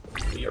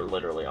 We are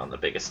literally on the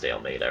biggest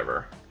stalemate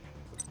ever.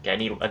 Okay, I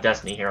need a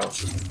Destiny Hero.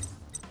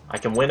 I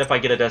can win if I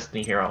get a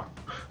Destiny Hero.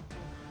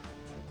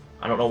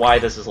 I don't know why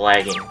this is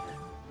lagging.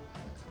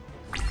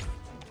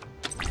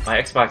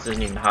 My Xbox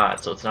isn't even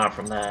hot, so it's not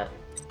from that.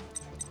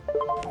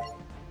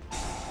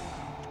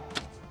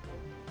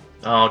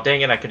 Oh,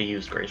 dang it, I could have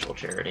used Graceful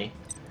Charity.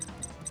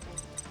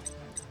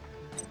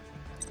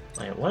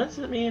 Wait, what does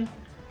it mean?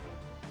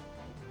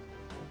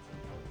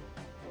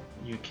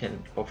 You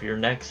can, over your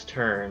next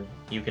turn,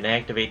 you can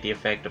activate the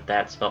effect of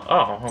that spell.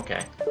 Oh,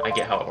 okay. I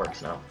get how it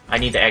works now. I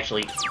need to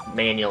actually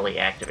manually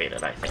activate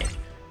it, I think.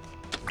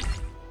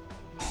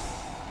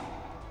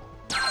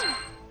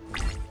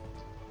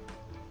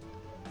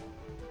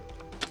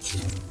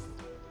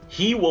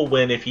 He will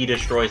win if he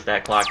destroys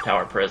that Clock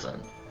Tower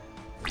prison.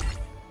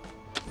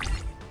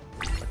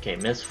 Okay,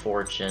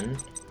 Misfortune.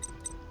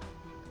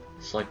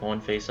 Select one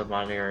face-up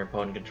monitor your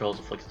opponent controls,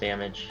 inflicts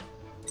damage.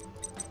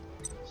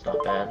 It's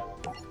not bad.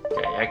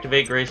 Okay,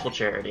 activate Graceful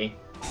Charity.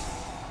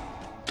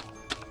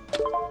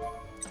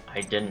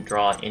 I didn't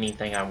draw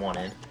anything I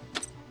wanted.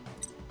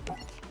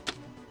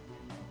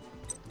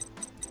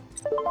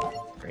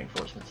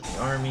 Reinforcements of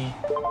the army.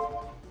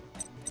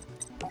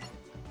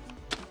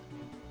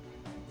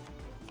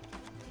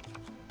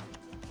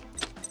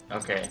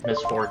 Okay,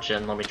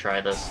 Misfortune, let me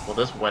try this. Will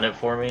this win it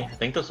for me? I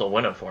think this will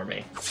win it for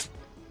me.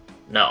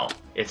 No,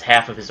 it's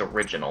half of his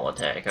original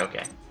attack,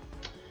 okay.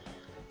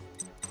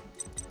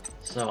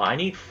 So I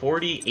need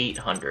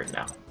 4,800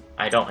 now.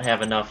 I don't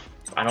have enough,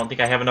 I don't think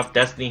I have enough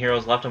Destiny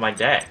Heroes left in my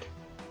deck.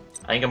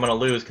 I think I'm gonna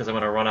lose because I'm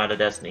gonna run out of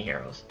Destiny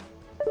Heroes.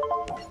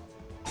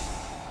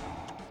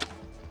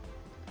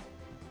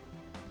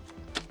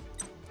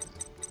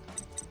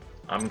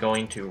 I'm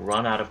going to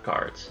run out of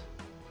cards.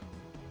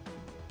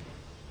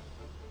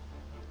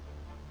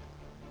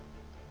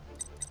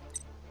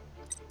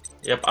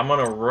 Yep, I'm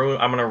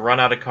gonna run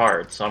out of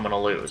cards, so I'm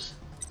gonna lose.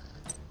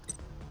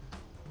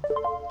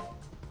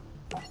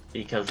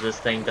 Because this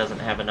thing doesn't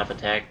have enough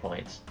attack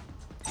points.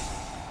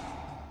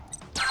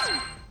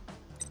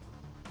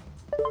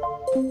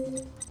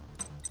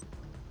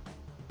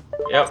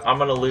 Yep, I'm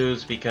gonna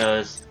lose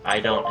because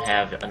I don't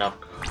have enough.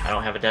 I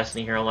don't have a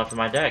Destiny Hero left in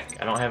my deck.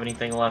 I don't have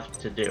anything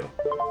left to do.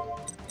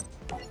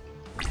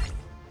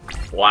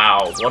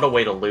 Wow, what a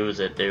way to lose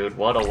it, dude.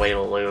 What a way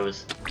to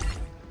lose.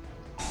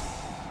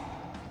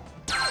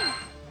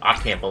 I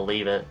can't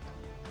believe it.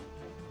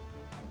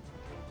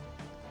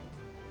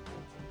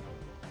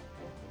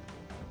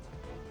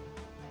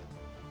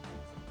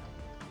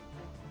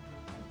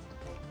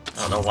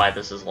 I don't know why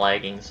this is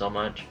lagging so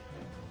much.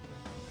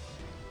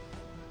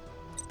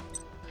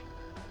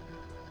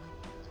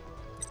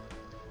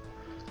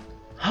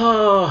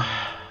 Oh,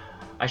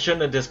 I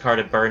shouldn't have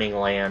discarded Burning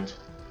Land.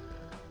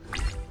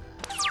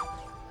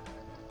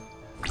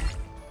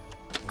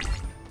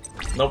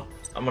 Nope,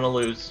 I'm gonna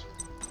lose.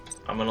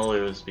 I'm gonna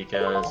lose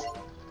because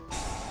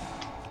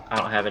I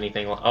don't have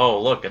anything.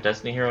 Oh, look, a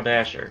Destiny Hero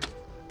Dasher.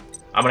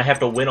 I'm gonna have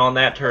to win on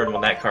that turn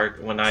when that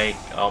card.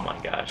 Oh my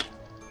gosh.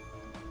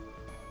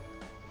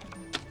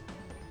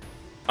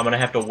 I'm gonna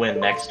have to win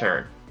next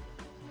turn.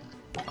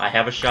 I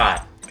have a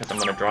shot. because I'm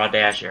gonna draw a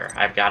dasher.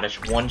 I've got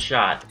one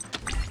shot.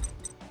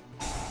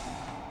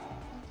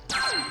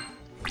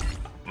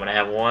 I'm gonna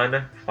have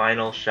one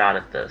final shot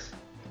at this.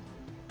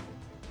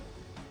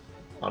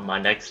 On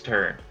my next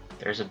turn,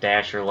 there's a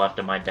dasher left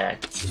in my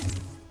deck.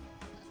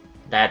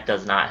 That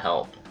does not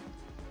help.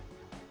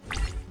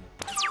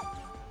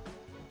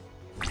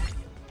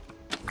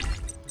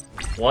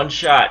 One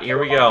shot, here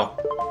we go.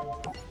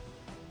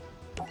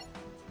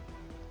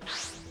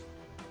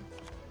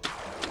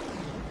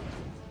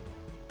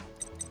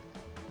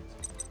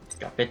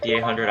 Got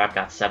 5,800, I've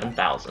got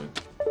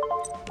 7,000.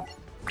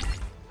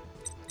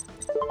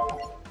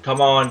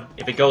 Come on,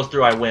 if it goes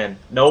through, I win.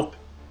 Nope,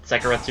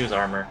 Sekaretsu's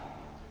armor.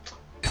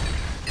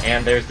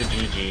 And there's the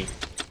GG.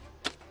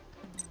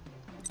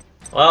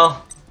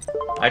 Well,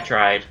 I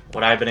tried.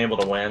 Would I have been able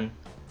to win?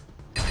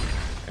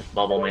 There's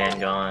Bubble Man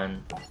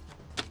gone.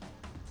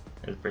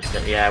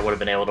 Yeah, I would have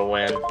been able to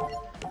win.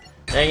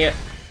 Dang it.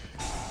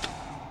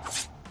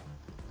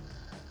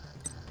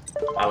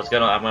 I'm just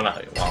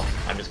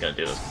gonna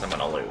do this because I'm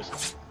gonna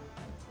lose.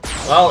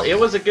 Well, it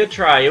was a good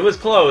try. It was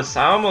close.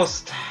 I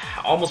almost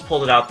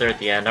pulled it out there at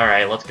the end.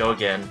 Alright, let's go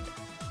again.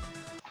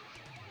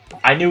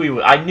 I knew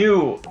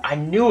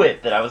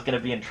it that I was gonna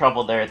be in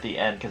trouble there at the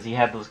end because he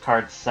had those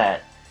cards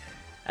set.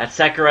 That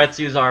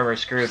Sekaretsu's armor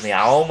screwed me.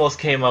 I almost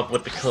came up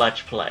with the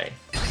clutch play.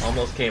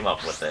 Almost came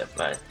up with it,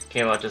 but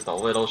came out just a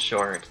little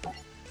short.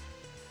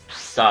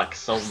 Sucks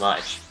so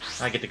much.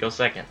 I get to go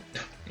second.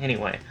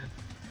 Anyway.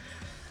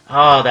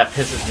 Oh, that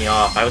pisses me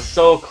off. I was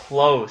so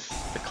close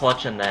to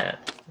clutching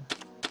that.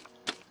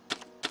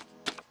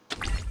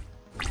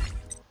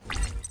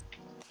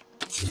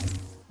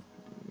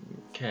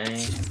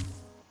 Okay.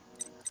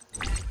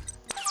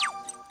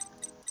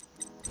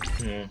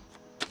 Okay,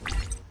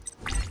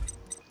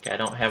 I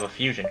don't have a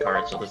fusion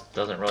card, so this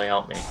doesn't really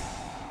help me.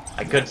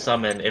 I could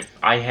summon if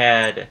I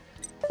had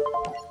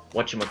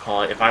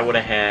whatchamacallit, if I would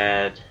have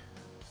had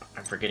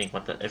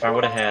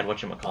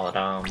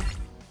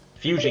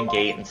Fusion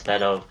Gate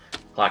instead of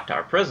Clock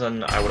Tower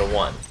Prison, I would have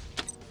won.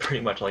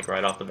 Pretty much like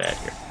right off the bat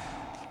here.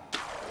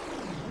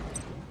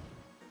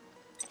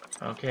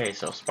 Okay,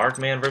 so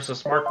Sparkman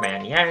versus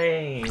Sparkman.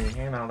 Yay!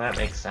 You know, that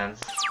makes sense.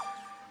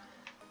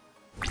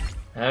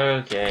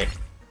 Okay.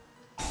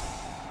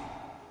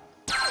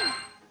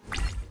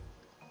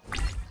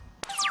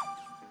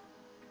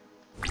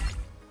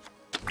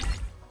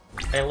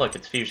 Hey look,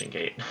 it's Fusion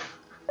Gate.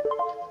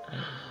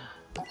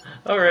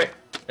 Alright,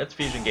 it's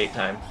Fusion Gate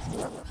time.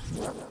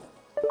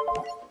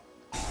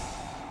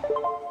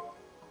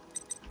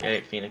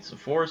 Okay, Phoenix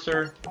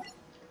Enforcer.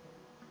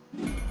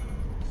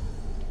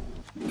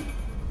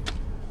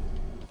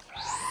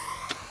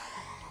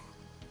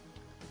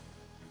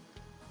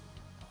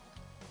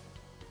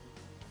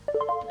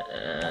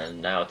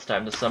 And now it's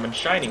time to summon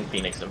Shining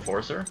Phoenix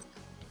Enforcer.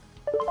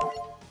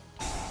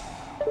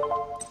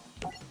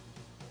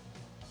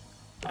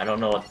 I don't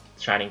know what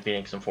Shining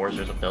Phoenix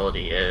Enforcer's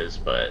ability is,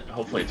 but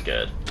hopefully it's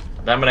good.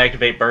 Then I'm going to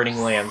activate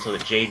Burning Land so that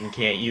Jaden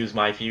can't use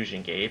my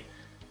Fusion Gate.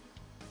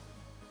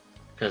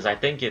 Because I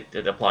think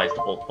it applies to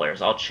both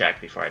players. I'll check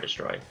before I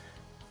destroy.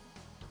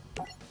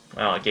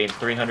 Well, it gains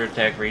 300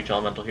 attack for each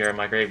elemental here in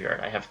my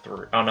graveyard. I have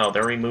 3. Oh no,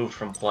 they're removed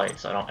from play,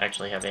 so I don't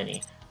actually have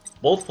any.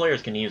 Both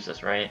players can use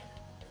this, right?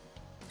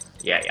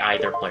 Yeah,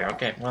 either player.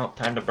 Okay, well,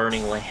 time to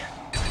Burning Land.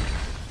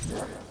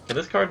 Can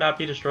this card not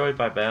be destroyed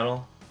by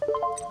battle?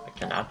 It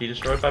cannot be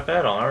destroyed by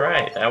battle.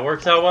 Alright, that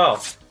works out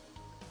well.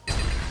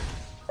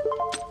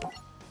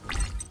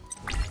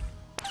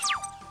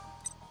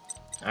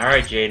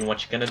 Alright, Jaden,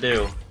 what you gonna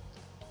do?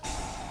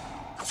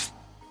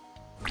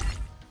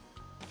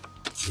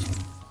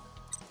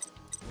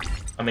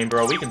 I mean,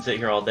 bro, we can sit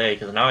here all day,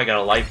 because now I got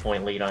a life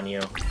point lead on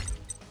you.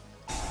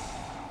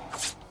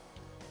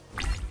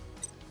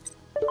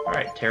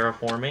 Alright,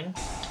 Terraforming.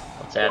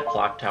 Let's add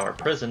Clock Tower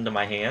Prison to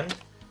my hand.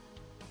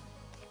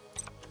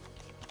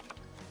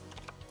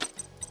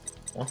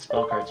 What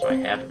spell cards do I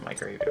have in my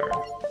graveyard?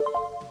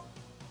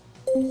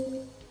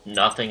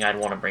 Nothing I'd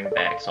want to bring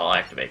back, so I'll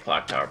activate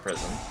Clock Tower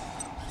Prison.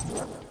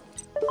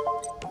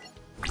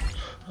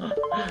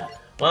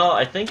 Well,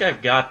 I think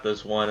I've got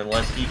this one,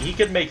 unless he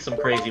could make some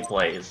crazy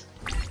plays.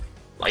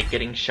 Like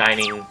getting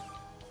Shining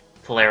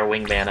Flare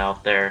Wingman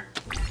out there.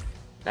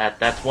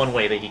 That's one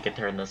way that he could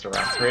turn this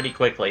around pretty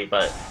quickly,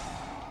 but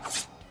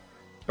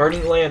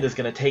Burning Land is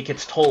going to take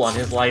its toll on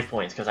his life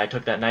points, because I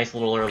took that nice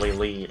little early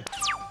lead.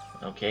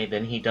 Okay,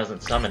 then he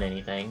doesn't summon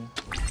anything.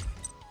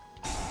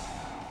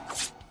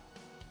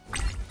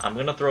 I'm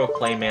gonna throw a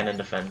Clayman in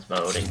defense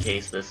mode in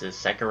case this is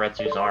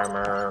Sekaretsu's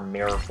armor,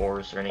 Mirror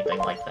Force, or anything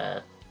like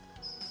that.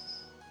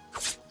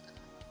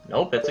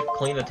 Nope, it's a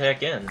clean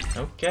attack in.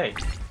 Okay.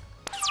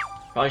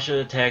 Probably should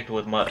have attacked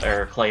with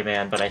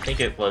Clayman, but I think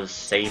it was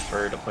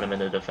safer to put him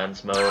into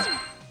defense mode.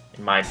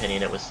 In my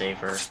opinion, it was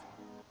safer.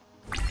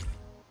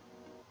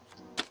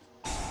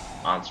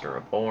 Monster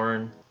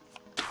Reborn.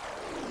 So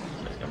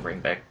he's gonna bring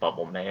back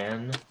Bubble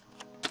Man.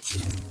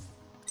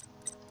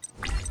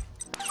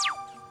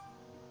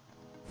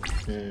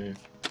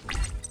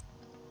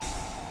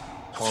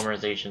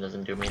 Polymerization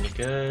doesn't do me any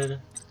good.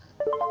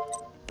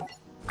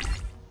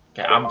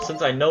 Okay,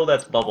 since I know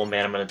that's Bubble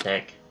Man, I'm gonna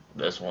attack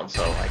this one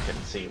so I can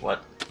see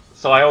what...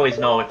 So I always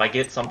know if I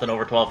get something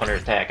over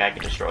 1200 attack, I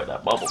can destroy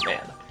that Bubble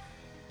Man.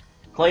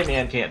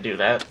 Clayman can't do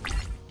that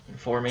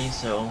for me,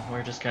 so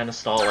we're just kind of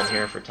stalling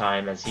here for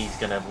time as he's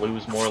gonna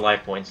lose more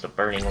life points to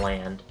Burning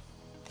Land.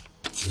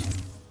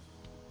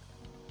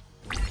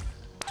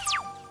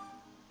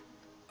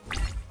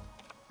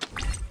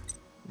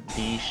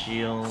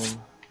 D-Shield.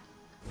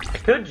 I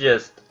could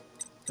just...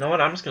 You know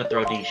what, I'm just gonna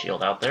throw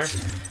D-Shield out there.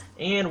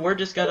 And we're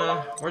just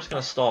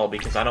gonna stall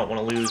because I don't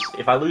want to lose.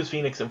 If I lose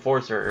Phoenix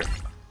Enforcer,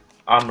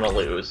 I'm gonna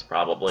lose,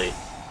 probably.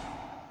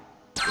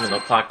 Even though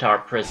Clock Tower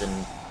Prison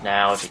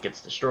now, if it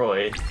gets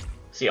destroyed.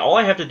 See, all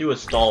I have to do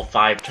is stall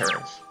 5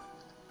 turns.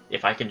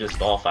 If I can just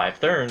stall 5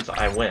 turns,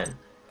 I win.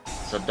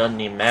 So it doesn't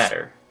even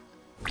matter.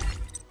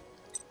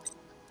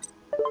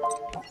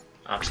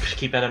 I'm just gonna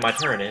keep ending my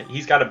turn.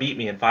 He's gotta beat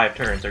me in 5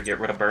 turns or get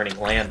rid of Burning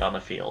Land on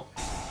the field.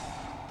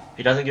 If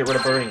he doesn't get rid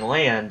of Burning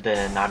Land,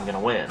 then I'm gonna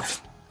win.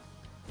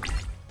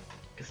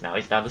 Because now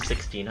he's down to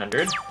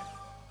 1600.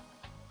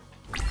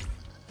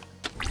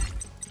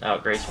 Oh,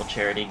 Graceful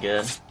Charity,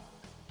 good.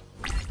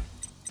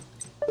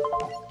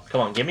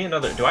 Come on, give me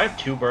another... Do I have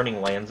 2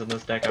 Burning Lands in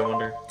this deck, I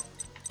wonder?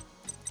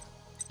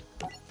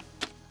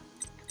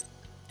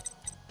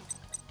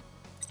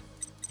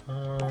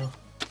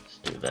 Let's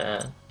do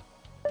that.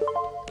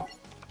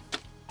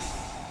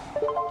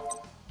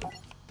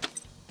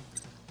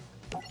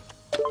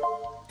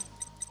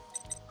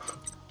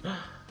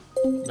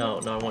 No,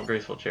 I want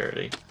Graceful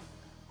Charity.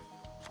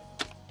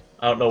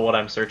 I don't know what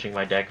I'm searching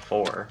my deck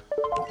for,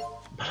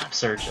 but I'm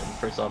searching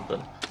for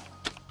something.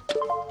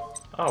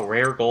 Oh,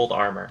 rare gold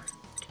armor.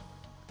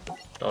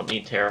 Don't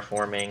need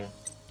terraforming,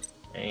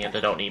 and I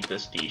don't need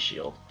this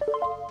D-Shield.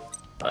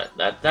 But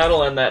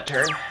that'll end that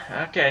turn.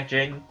 Okay,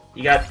 Jaden,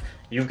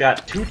 you've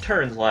got 2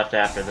 turns left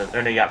after this,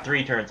 or no, you got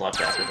 3 turns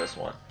left after this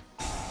one.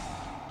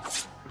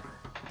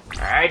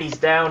 Alright, he's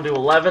down to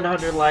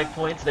 1100 life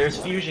points. There's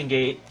Fusion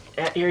Gate.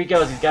 Here he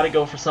goes, he's got to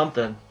go for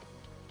something.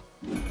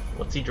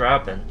 What's he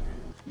dropping?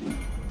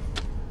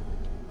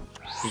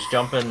 He's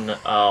jumping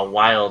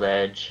Wild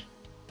Edge.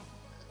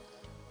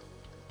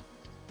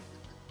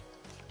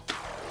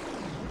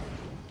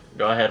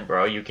 Go ahead,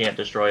 bro. You can't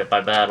destroy it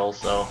by battle,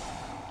 so...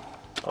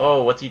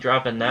 Oh, what's he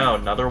dropping now?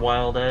 Another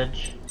Wild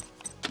Edge?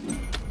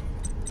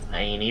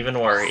 I ain't even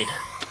worried.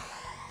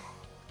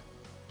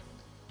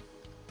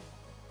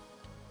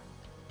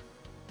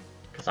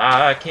 Cause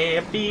I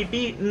can't be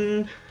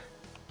beaten.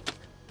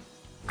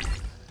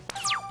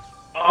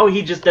 Oh,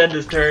 he just ended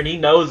his turn. He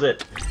knows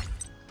it.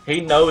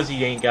 He knows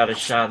he ain't got a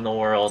shot in the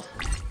world.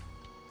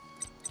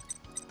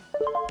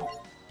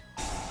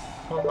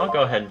 Well, I'll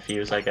go ahead and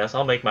fuse, I guess.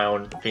 I'll make my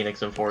own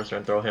Phoenix Enforcer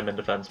and throw him in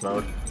defense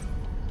mode.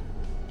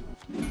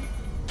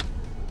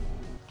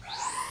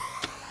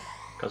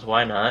 Because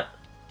why not?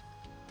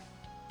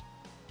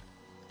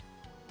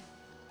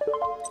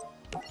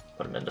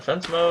 Put him in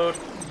defense mode.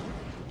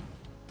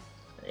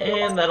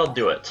 And that'll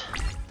do it.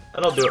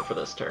 That'll do it for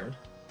this turn.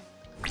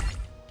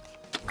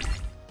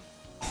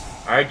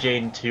 Alright,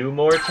 Jaden, 2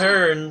 more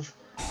turns.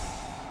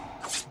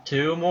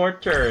 2 more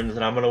turns,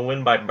 and I'm gonna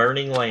win by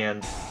Burning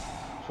Land.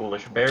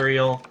 Foolish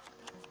Burial.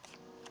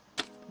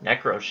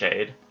 Necro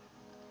Shade.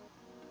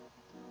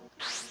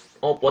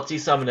 Oh, what's he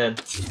summoning?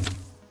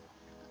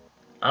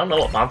 I don't know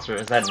what monster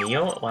is that.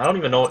 Neo? Well, I don't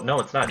even know. No,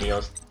 it's not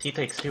Neo. T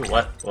takes 2.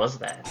 What was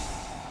that?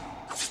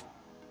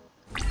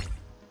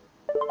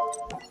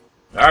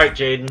 Alright,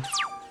 Jaden.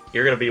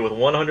 You're gonna be with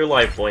 100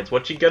 life points.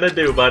 What you gonna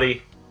do,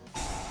 buddy?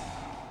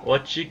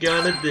 What you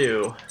gonna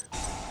do?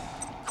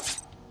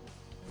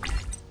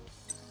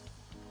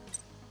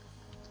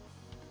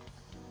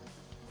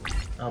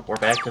 Oh, we're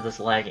back to this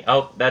lagging.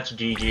 Oh, that's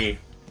GG.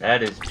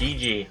 That is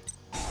GG.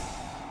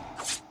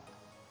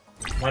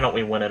 Why don't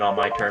we win it on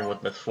my turn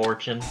with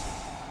Misfortune?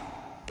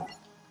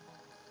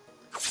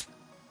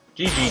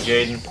 GG,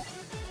 Jaden.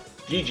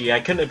 GG, I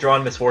couldn't have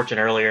drawn Misfortune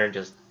earlier and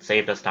just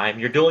saved us time.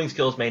 Your dueling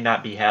skills may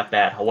not be half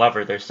bad,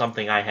 however, there's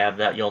something I have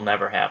that you'll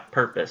never have.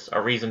 Purpose,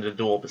 a reason to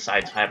duel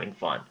besides having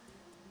fun.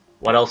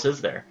 What else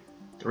is there?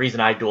 The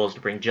reason I duel is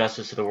to bring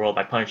justice to the world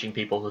by punishing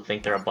people who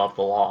think they're above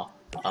the law.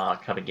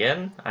 Come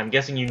again? I'm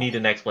guessing you need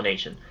an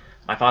explanation.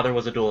 My father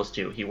was a duelist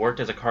too. He worked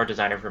as a card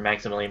designer for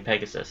Maximilian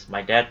Pegasus.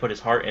 My dad put his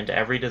heart into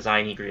every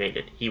design he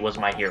created. He was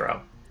my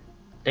hero.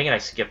 Dang it, I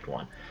skipped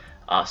one.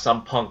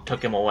 Some punk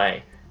took him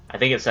away. I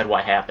think it said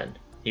what happened.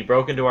 He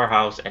broke into our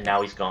house and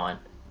now he's gone.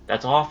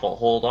 That's awful.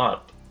 Hold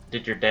up.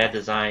 Did your dad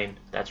design...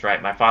 That's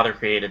right, my father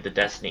created the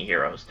Destiny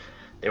Heroes.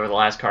 They were the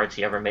last cards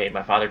he ever made.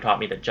 My father taught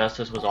me that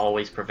justice was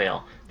always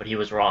prevail. But he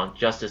was wrong.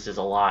 Justice is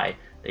a lie.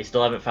 They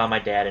still haven't found my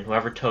dad, and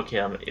whoever took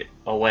him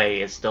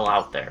away is still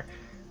out there.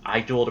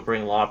 I duel to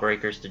bring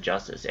lawbreakers to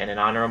justice, and in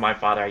honor of my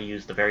father I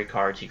used the very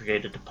cards he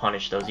created to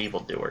punish those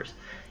evildoers.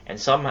 And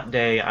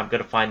someday I'm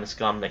gonna find the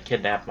scum that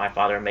kidnapped my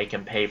father and make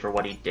him pay for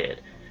what he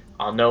did.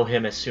 I'll know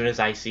him as soon as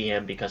I see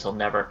him because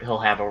he'll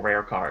have a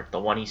rare card, the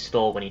one he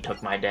stole when he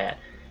took my dad.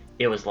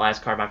 It was the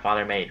last card my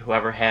father made.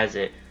 Whoever has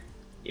it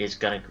is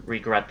gonna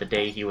regret the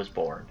day he was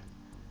born.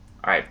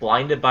 Alright,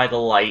 Blinded by the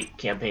Light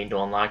campaign to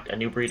unlock. A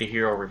new breed of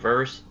hero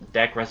reverse.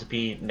 Deck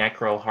recipe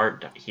Necro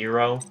Heart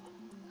Hero.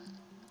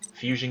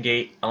 Fusion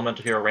Gate,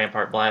 Elemental Hero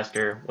Rampart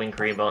Blaster, Wing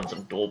Creambow, and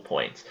some dual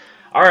points.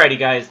 Alrighty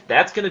guys,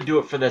 that's going to do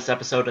it for this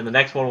episode. In the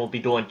next one we'll be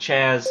doing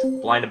Chaz,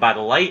 Blinded by the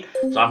Light.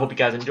 So I hope you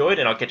guys enjoyed,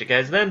 and I'll catch you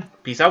guys then.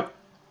 Peace out.